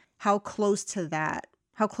out. How close to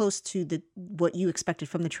what you expected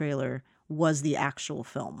from the trailer was the actual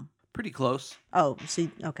film? Pretty close. Oh,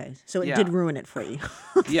 okay. So it did ruin it for you.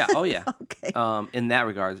 Yeah. Oh, yeah. Okay. In that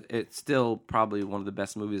regard, it's still probably one of the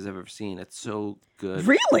best movies I've ever seen. It's so good.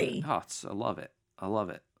 Really? Oh, I love it. I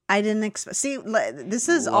love it. I didn't expect. See, this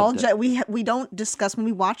is all. We don't discuss when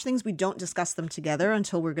we watch things. We don't discuss them together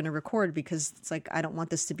until we're going to record, because it's like I don't want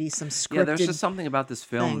this to be some scripted. Yeah, there's just something about this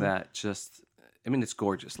film thing. that just. I mean, it's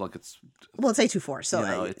gorgeous. Look, it's A24, so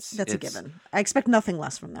that's a given. I expect nothing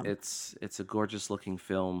less from them. It's a gorgeous looking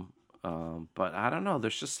film, but I don't know.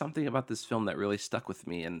 There's just something about this film that really stuck with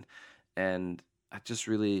me, and I just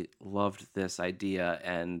really loved this idea.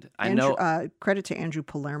 And credit to Andrew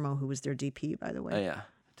Palermo, who was their DP, by the way. Oh, yeah.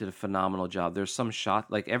 Did a phenomenal job. There's some shot,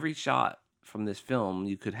 like every shot from this film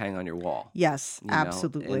you could hang on your wall. Yes,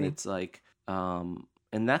 absolutely. And it's like, and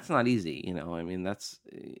that's not easy, I mean, that's,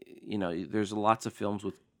 there's lots of films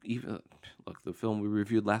with even, look, the film we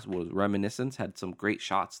reviewed last was Reminiscence, had some great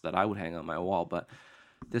shots that I would hang on my wall, but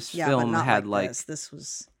this film had this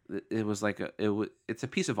was, it was like it's a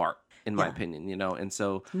piece of art in my opinion, and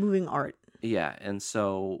so moving art. Yeah. And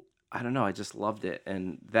so, I don't know. I just loved it.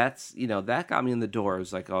 And that's, that got me in the door. It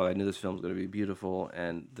was like, oh, I knew this film was going to be beautiful.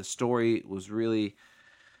 And the story was really,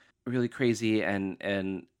 really crazy.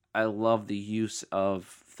 And I love the use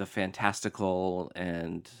of the fantastical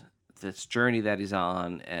and this journey that he's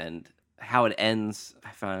on, and how it ends.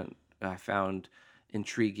 I found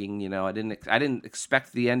intriguing. I didn't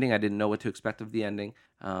expect the ending. I didn't know what to expect of the ending.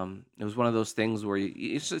 It was one of those things where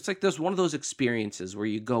it's like there's one of those experiences where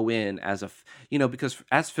you go in as because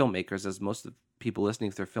as filmmakers, as most of the people listening,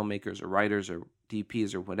 if they're filmmakers or writers or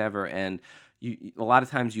DPs or whatever, and a lot of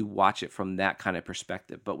times you watch it from that kind of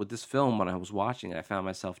perspective. But with this film, when I was watching it, I found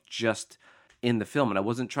myself just in the film, and I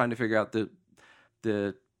wasn't trying to figure out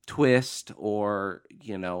the twist or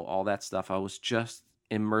all that stuff. I was just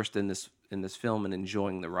immersed in this film and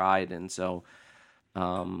enjoying the ride, and so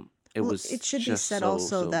it should be said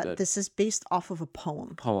also that good. This is based off of a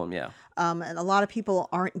poem. Yeah. And a lot of people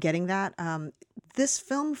aren't getting that. This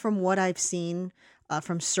film, from what I've seen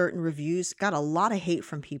from certain reviews, got a lot of hate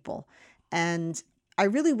from people. And I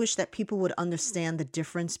really wish that people would understand the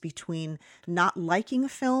difference between not liking a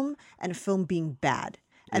film and a film being bad.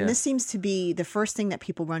 And this seems to be the first thing that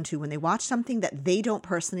people run to when they watch something that they don't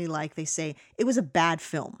personally like. They say, it was a bad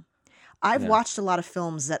film. I've watched a lot of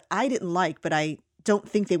films that I didn't like, but I don't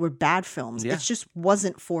think they were bad films. It just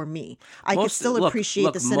wasn't for me. I could still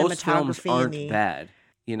appreciate the cinematography. Most films aren't bad.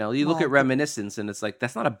 You look at Reminiscence, and it's like,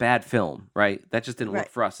 that's not a bad film, right? That just didn't work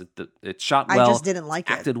for us. It shot well. I just didn't like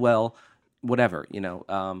it. Acted well, whatever.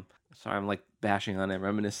 Sorry, I'm like bashing on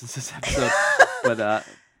Reminiscence this episode,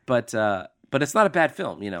 but it's not a bad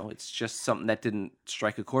film. It's just something that didn't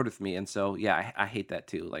strike a chord with me, and so I hate that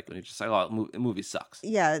too. Like when it's just like, oh, the movie sucks.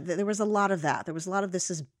 Yeah, there was a lot of that. There was a lot of this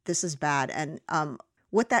is bad, and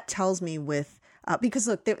what that tells me with. Because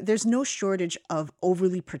look, there's no shortage of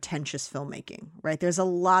overly pretentious filmmaking, right? There's a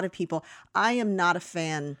lot of people. I am not a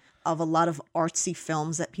fan of a lot of artsy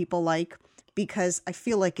films that people like, because I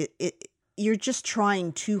feel like it you're just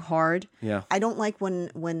trying too hard. Yeah. I don't like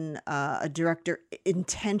when a director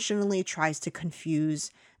intentionally tries to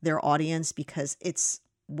confuse their audience because it's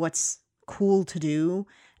what's cool to do,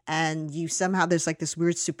 and you somehow there's like this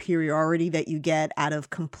weird superiority that you get out of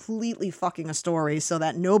completely fucking a story so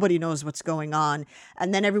that nobody knows what's going on,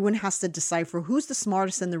 and then everyone has to decipher who's the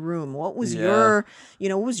smartest in the room. What was your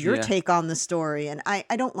take on the story? And I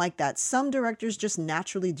don't like that. Some directors just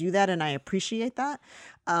naturally do that, and I appreciate that.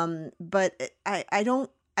 But I don't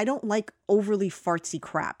like overly fartsy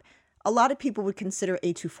crap. A lot of people would consider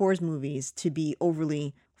A24's movies to be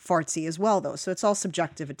overly fartsy as well, though. So it's all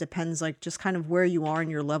subjective. It depends, like, just kind of where you are in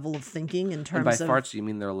your level of thinking in terms and by of... farts, you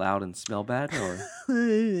mean they're loud and smell bad, or?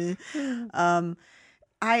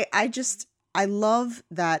 I love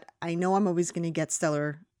that. I know I'm always going to get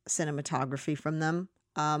stellar cinematography from them.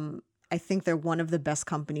 I think they're one of the best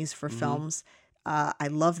companies for films. I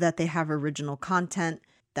love that they have original content,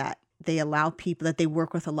 that they allow people, that they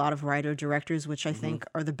work with a lot of writer directors, which I think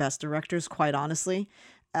are the best directors, quite honestly.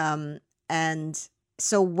 And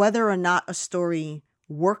so whether or not a story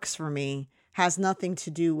works for me has nothing to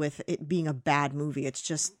do with it being a bad movie. It's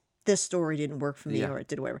just this story didn't work for me, or it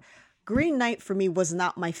did whatever. Green Knight for me was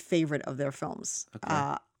not my favorite of their films.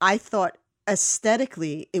 Okay. I thought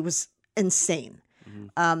aesthetically it was insane.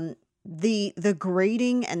 The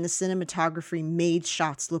grading and the cinematography made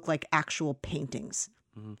shots look like actual paintings.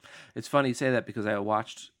 It's funny you say that because I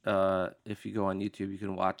watched, if you go on YouTube, you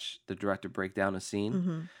can watch the director break down a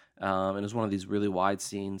scene. And it was one of these really wide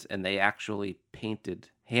scenes, and they actually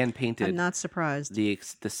hand painted. I'm not surprised. The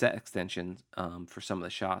set extension for some of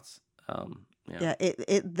the shots.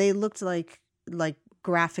 They looked like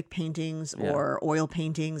graphic paintings or oil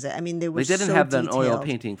paintings. I mean, they were. They didn't so have detailed. an oil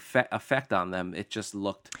painting effect on them. It just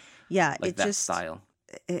looked like that style.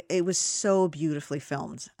 It was so beautifully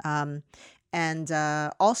filmed. And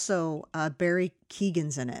also Barry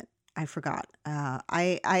Keoghan's in it. I forgot.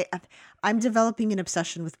 I'm developing an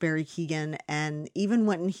obsession with Barry Keoghan, and even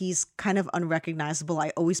when he's kind of unrecognizable,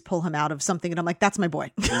 I always pull him out of something, and I'm like, "That's my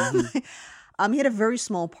boy." He had a very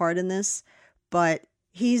small part in this, but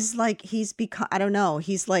he's become. I don't know.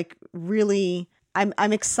 He's like really.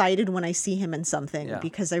 I'm excited when I see him in something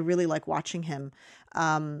because I really like watching him.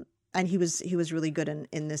 And he was really good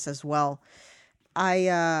in this as well.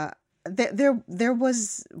 There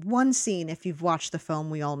was one scene, if you've watched the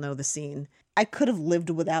film, we all know the scene. I could have lived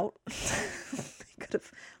without.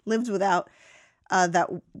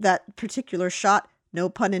 That particular shot. No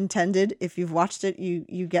pun intended. If you've watched it,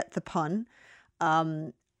 you get the pun.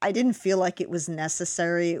 I didn't feel like it was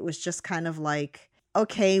necessary. It was just kind of like,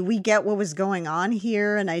 okay, we get what was going on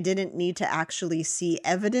here, and I didn't need to actually see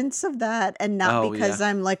evidence of that. And not because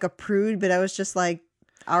I'm like a prude, but I was just like,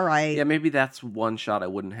 all right. Yeah, maybe that's one shot I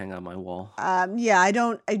wouldn't hang on my wall. I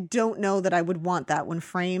don't know that I would want that one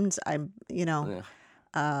framed. I don't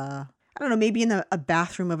know, maybe in a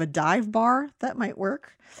bathroom of a dive bar that might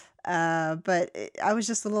work. But I was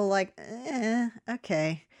just a little like,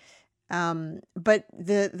 okay. But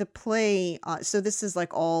the play, so this is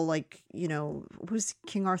like all like, who's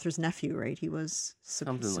King Arthur's nephew, right? He was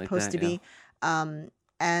supposed to be.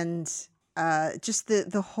 And just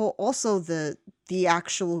the whole, also the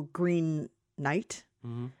actual Green Knight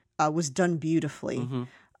was done beautifully.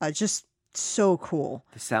 Just so cool.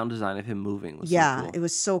 The sound design of him moving was so cool. It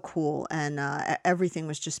was so cool, and everything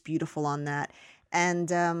was just beautiful on that.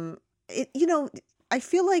 And I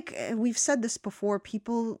feel like we've said this before.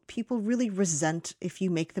 People really resent if you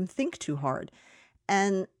make them think too hard,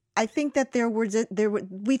 and I think that there were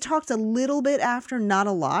we talked a little bit after, not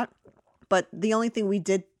a lot, but the only thing we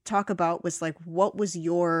did talk about was like what was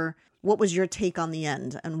your take on the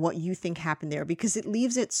end and what you think happened there, because it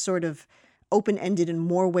leaves it sort of open-ended in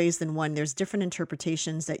more ways than one. There's different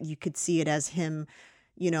interpretations that you could see it as him,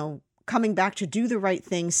 coming back to do the right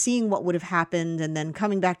thing, seeing what would have happened, and then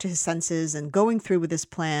coming back to his senses and going through with his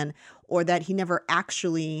plan, or that he never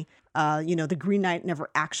actually, the Green Knight never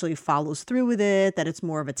actually follows through with it, that it's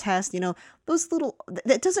more of a test,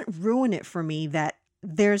 that doesn't ruin it for me that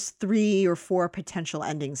there's 3 or 4 potential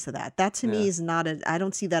endings to that. That to me is not I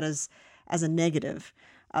don't see that as a negative.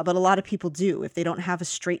 But a lot of people do. If they don't have a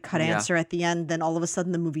straight cut answer at the end, then all of a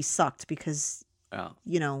sudden the movie sucked because,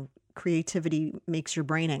 creativity makes your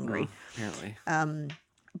brain angry. Apparently.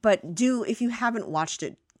 But if you haven't watched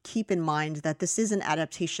it, keep in mind that this is an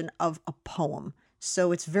adaptation of a poem.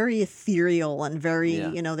 So it's very ethereal and very,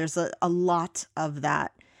 there's a lot of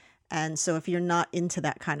that. And so if you're not into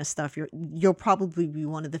that kind of stuff, you'll probably be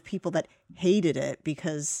one of the people that hated it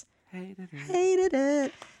because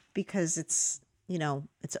it's,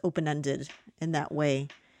 it's open-ended in that way.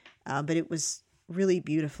 But it was really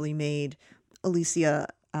beautifully made. Alicia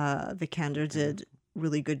Vikander did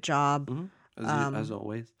really good job. As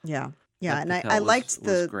always. Yeah. Dev And I Patel liked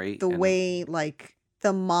was great, the and way like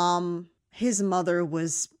the mom, his mother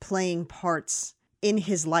was playing parts in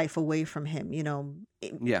his life away from him,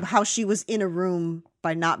 Yeah. how she was in a room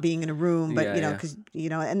by not being in a room, but Yeah, yeah. because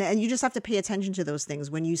and you just have to pay attention to those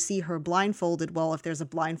things. When you see her blindfolded, well, if there's a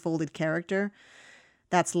blindfolded character,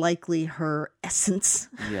 that's likely her essence,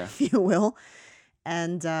 Yeah. if you will.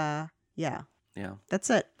 And Yeah.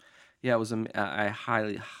 that's it. Yeah, it was. I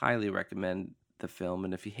highly, highly recommend the film,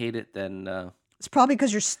 and if you hate it, then It's probably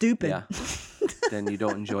because you're stupid. yeah, then you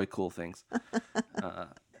don't enjoy cool things.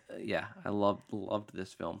 Yeah, I loved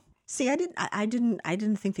this film. See, I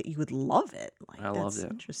didn't think that you would love it. Like, I that's loved it.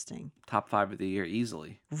 Interesting. Top 5 of the year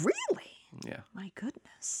easily. Really? Yeah. My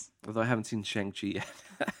goodness. Although I haven't seen Shang-Chi yet.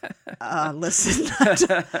 Listen,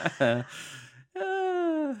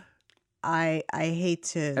 I hate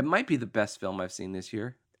to. It might be the best film I've seen this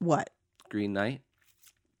year. What? Green Knight.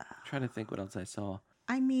 I'm trying to think what else I saw.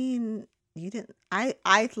 I mean, you didn't. I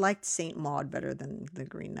liked Saint Maud better than the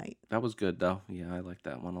Green Knight. That was good though. Yeah, I like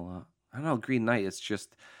that one a lot. I don't know, Green Knight. It's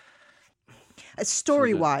just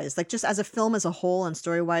Story wise, like just as a film as a whole and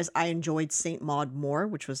story wise, I enjoyed Saint Maud more,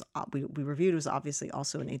 which was we reviewed. It was obviously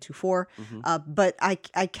also an A24. But I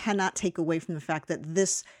cannot take away from the fact that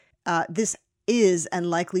this is and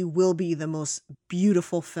likely will be the most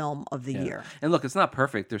beautiful film of the year. And look, it's not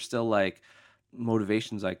perfect. There's still like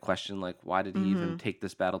motivations I question, like why did he even take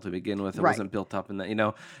this battle to begin with? It wasn't built up in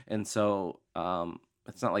that, and so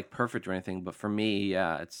it's not like perfect or anything, but for me,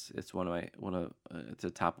 yeah, it's it's a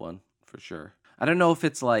top one for sure. I don't know if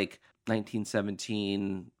it's like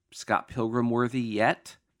 1917 Scott Pilgrim worthy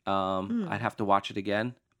yet. I'd have to watch it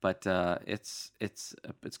again, but it's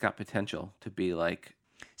got potential to be like.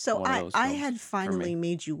 So I had finally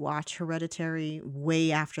made you watch Hereditary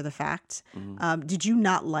way after the fact. Did you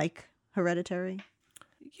not like Hereditary?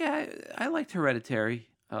 Yeah, I liked Hereditary.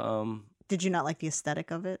 Did you not like the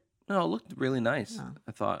aesthetic of it? No, it looked really nice. Oh.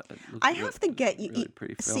 I thought. I have to get you. Really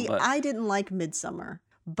pretty film, see, I didn't like Midsommar,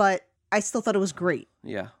 but I still thought it was great.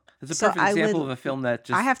 Yeah, it's a perfect example of a film that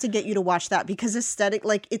just. I have to get you to watch that because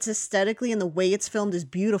it's aesthetically and the way it's filmed is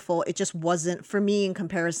beautiful. It just wasn't for me in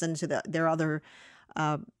comparison to their other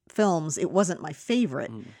films. It wasn't my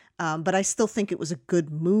favorite, but I still think it was a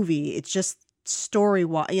good movie. It's just story,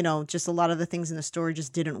 just a lot of the things in the story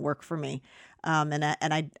just didn't work for me. And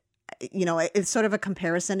I it's sort of a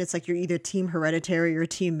comparison. It's like you're either team Hereditary or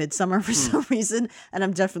team Midsommar for some reason, and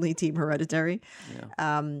I'm definitely team Hereditary.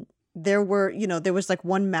 Yeah. There was like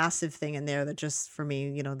one massive thing in there that just for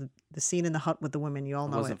me, the scene in the hut with the women. You all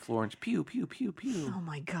know it. Wasn't Florence pew pew pew pew? Oh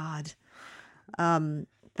my god.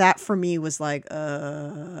 That for me was like,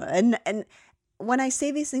 and when I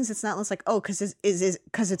say these things, it's not like, oh, because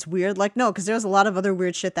it's weird. Like, no, because there's a lot of other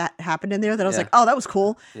weird shit that happened in there that I was like, oh, that was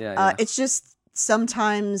cool. Yeah. It's just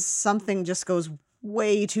sometimes something just goes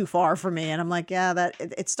way too far for me, and I'm like, yeah, that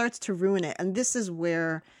it starts to ruin it. And this is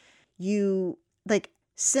where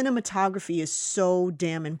cinematography is so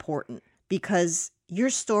damn important because your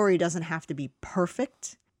story doesn't have to be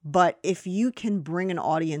perfect, but if you can bring an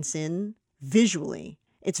audience in visually,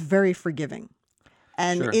 it's very forgiving.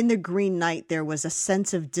 And in The Green Knight, there was a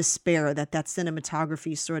sense of despair that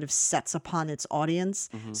cinematography sort of sets upon its audience.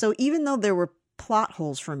 So even though there were plot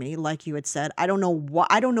holes for me, like you had said, I don't know what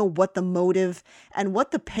the motive and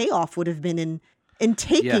what the payoff would have been in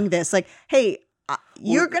taking this. Like, hey,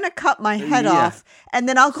 you're going to cut my head off and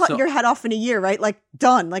then I'll cut your head off in a year, right? Like,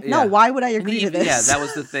 done. Like, no, why would I agree to this? Yeah, that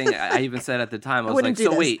was the thing. I even said at the time, I was like,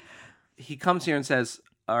 so wait, he comes here and says,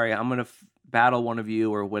 all right, I'm going to battle one of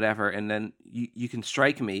you or whatever, and then you can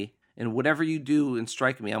strike me, and whatever you do and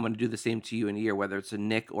strike me, I'm going to do the same to you in a year, whether it's a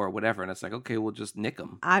nick or whatever. And it's like, okay, we'll just nick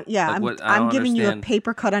him. I'm giving you a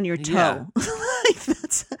paper cut on your toe. Yeah. Like,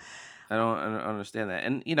 that's... I don't understand that.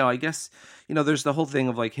 And, I guess, there's the whole thing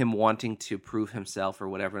of like him wanting to prove himself or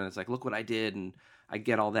whatever. And it's like, look what I did. And I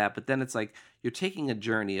get all that. But then it's like, you're taking a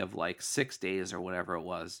journey of like 6 days or whatever it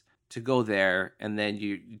was to go there. And then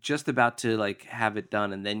you're just about to like have it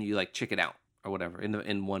done. And then you like chicken out or whatever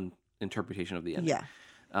in one interpretation of the ending.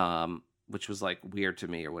 Yeah. Which was like weird to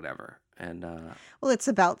me or whatever. And, well, it's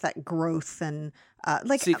about that growth and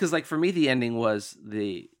see, because like for me, the ending was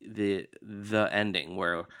the ending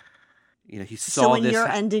where, he saw so in this. Your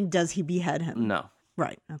ending, does he behead him? No.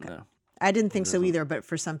 Right. Okay. No. I didn't think so either, but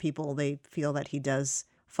for some people, they feel that he does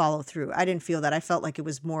follow through. I didn't feel that. I felt like it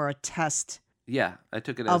was more a test. Yeah, I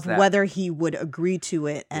took it as of whether he would agree to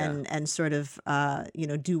it and sort of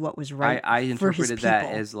do what was right. I for his interpreted that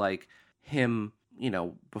people. as like him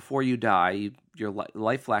before you die, your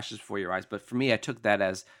life flashes before your eyes. But for me, I took that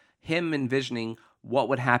as him envisioning what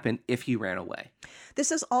would happen if he ran away.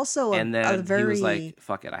 This is also and then a very... he was like,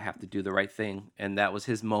 "Fuck it, I have to do the right thing," and that was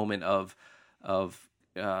his moment of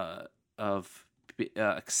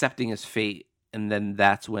accepting his fate. And then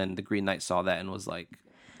that's when the Green Knight saw that and was like,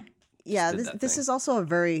 "Yeah, this is also a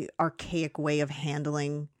very archaic way of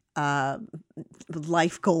handling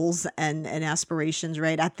life goals and aspirations."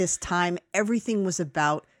 Right at this time, everything was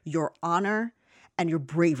about your honor and your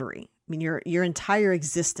bravery. I mean, your entire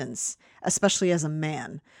existence, especially as a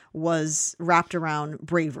man, was wrapped around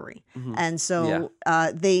bravery. Mm-hmm. And so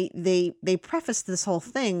they prefaced this whole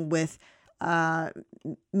thing with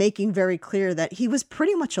making very clear that he was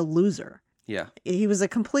pretty much a loser. Yeah. He was a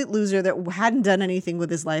complete loser that hadn't done anything with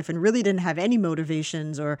his life and really didn't have any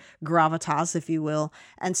motivations or gravitas, if you will.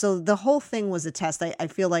 And so the whole thing was a test. I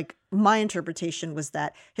feel like my interpretation was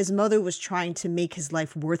that his mother was trying to make his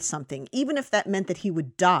life worth something, even if that meant that he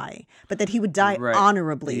would die, but that he would die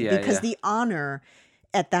honorably, because the honor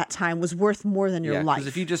at that time was worth more than your life. Because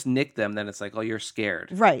if you just nick them, then it's like, oh, you're scared.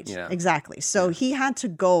 Right. Yeah. Exactly. So he had to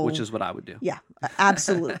go. Which is what I would do. Yeah,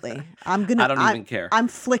 absolutely. I don't even care. I'm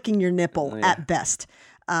flicking your nipple at best.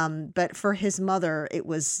 But for his mother, it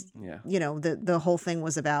was, the whole thing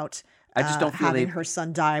was about I just don't feel having her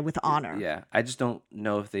son die with honor. Yeah. I just don't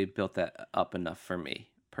know if they built that up enough for me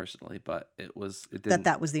personally, but it didn't.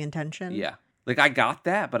 That was the intention. Yeah. Like I got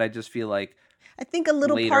that, but I just feel like I think a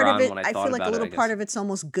little part of it, I feel like a little part of it's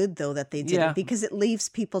almost good, though, that they did it, because it leaves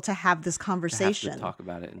people to have this conversation. To talk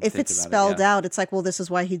about it. If it's spelled out, it's like, well, this is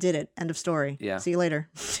why he did it. End of story. Yeah. See you later.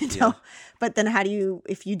 But then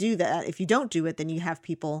if you do that, if you don't do it, then you have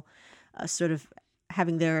people sort of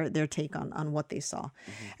having their take on what they saw.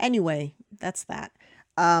 Mm-hmm. Anyway, that's that.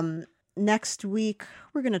 Next week,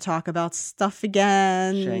 we're going to talk about stuff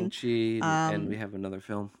again. Shang-Chi, and we have another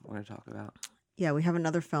film we're going to talk about. Yeah, we have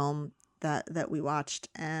another film that we watched,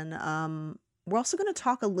 and we're also going to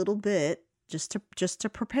talk a little bit just to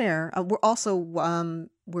prepare. We're also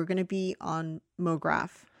we're going to be on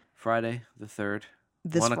MoGraph Friday the 3rd,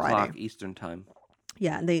 this 1 o'clock Friday. Eastern time.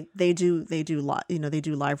 Yeah, and they do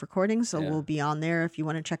live recordings, so we'll be on there if you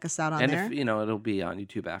want to check us out on there. And if it'll be on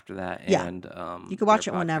YouTube after that. Yeah, and you can watch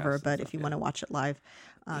it whenever, but if you want to watch it live,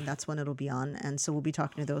 that's when it'll be on. And so we'll be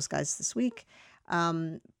talking to those guys this week.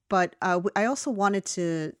 But I also wanted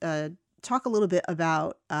to talk a little bit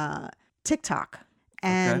about TikTok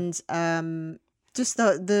and just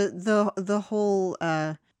the whole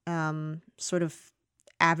sort of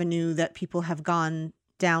avenue that people have gone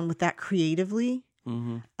down with that creatively.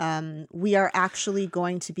 Mm-hmm. We are actually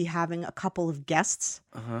going to be having a couple of guests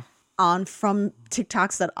on from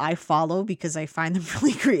TikToks that I follow because I find them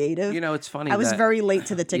really creative. It's funny. I was very late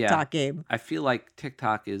to the TikTok game. I feel like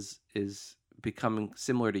TikTok is becoming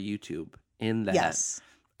similar to YouTube in that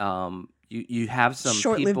you have some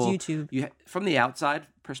short-lived people, YouTube. From the outside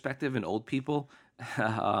perspective and old people,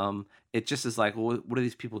 it just is like, well, what are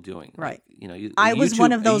these people doing? Right. Like, I was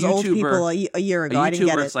one of those old people a year ago. A YouTuber, I didn't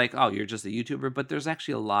get it. It's like, oh, you're just a YouTuber, but there's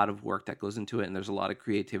actually a lot of work that goes into it, and there's a lot of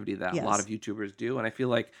creativity that a lot of YouTubers do, and I feel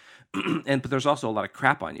like, but there's also a lot of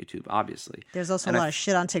crap on YouTube, obviously. There's also a lot of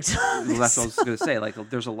shit on TikTok. Well, that's what I was going to say. Like,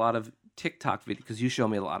 there's a lot of TikTok videos because you show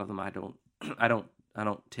me a lot of them. I don't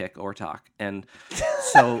tick or talk, and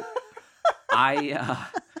so I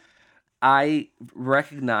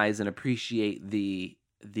recognize and appreciate the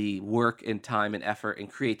work and time and effort and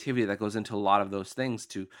creativity that goes into a lot of those things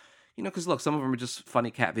to, because look, some of them are just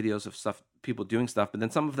funny cat videos of stuff, people doing stuff, but then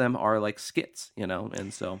some of them are like skits,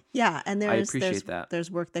 and so and I appreciate that. There's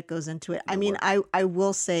work that goes into it. I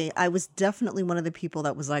will say I was definitely one of the people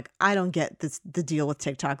that was like, I don't get the deal with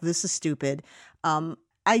TikTok. This is stupid.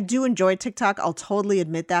 I do enjoy TikTok. I'll totally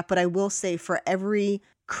admit that, but I will say for every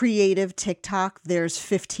creative TikTok, there's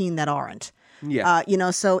 15 that aren't. Yeah.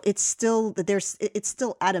 So it's still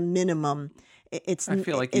at a minimum. I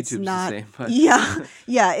feel like YouTube's not, the same. But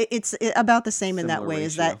it's about the same in that way. Ratio.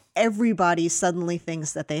 Is that everybody suddenly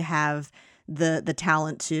thinks that they have the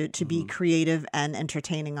talent to be creative and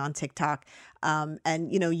entertaining on TikTok.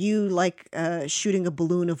 And you like shooting a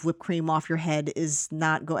balloon of whipped cream off your head is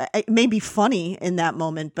not going. It may be funny in that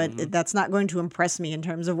moment, but that's not going to impress me in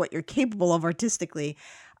terms of what you're capable of artistically.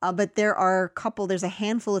 But there's a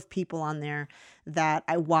handful of people on there that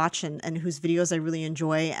I watch and whose videos I really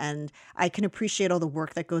enjoy, and I can appreciate all the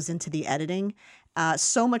work that goes into the editing.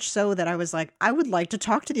 So much so that I was like, I would like to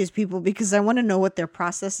talk to these people because I want to know what their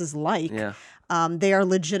process is like. Yeah. They are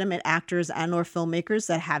legitimate actors and or filmmakers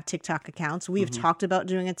that have TikTok accounts. We have talked about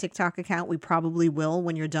doing a TikTok account. We probably will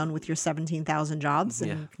when you're done with your 17,000 jobs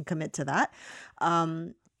and you can commit to that.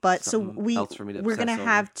 But so Something else for me to we're gonna obsess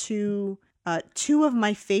over. have two of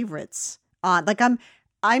my favorites on. Like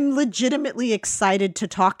I'm legitimately excited to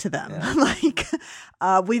talk to them. Yeah. Like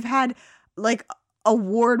we've had like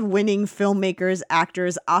award-winning filmmakers,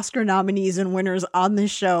 actors, Oscar nominees and winners on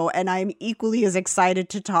this show, and I'm equally as excited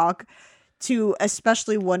to talk to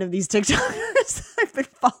especially one of these TikTokers I've been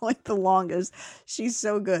following the longest. She's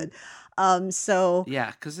so good. So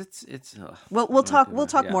Yeah, because it's. we'll talk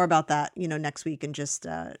yeah. more about that, next week, and just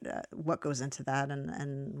what goes into that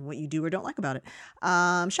and what you do or don't like about it.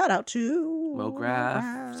 Shout out to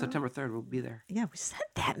MoGraph. September 3rd, we'll be there. Yeah, we said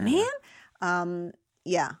that, man.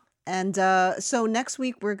 Yeah. And so next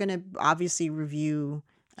week we're gonna obviously review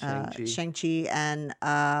Shang-Chi, and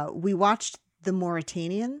we watched The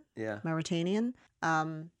Mauritanian. Yeah. Mauritanian.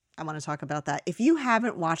 I want to talk about that. If you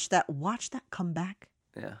haven't watched that, watch that, come back.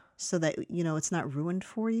 Yeah. So that it's not ruined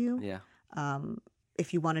for you. Yeah.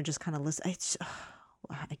 If you want to just kind of listen,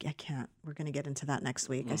 I can't. We're gonna get into that next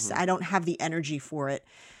week. Mm-hmm. I don't have the energy for it.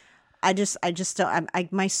 I just don't.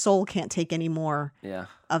 My soul can't take any more. Yeah.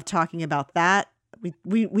 Of talking about that.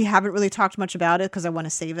 We haven't really talked much about it because I want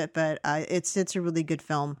to save it, but it's a really good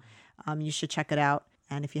film. You should check it out.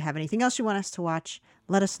 And if you have anything else you want us to watch,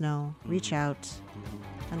 let us know. Reach out.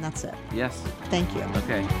 And that's it. Yes. Thank you.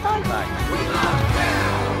 Okay. Bye. Bye.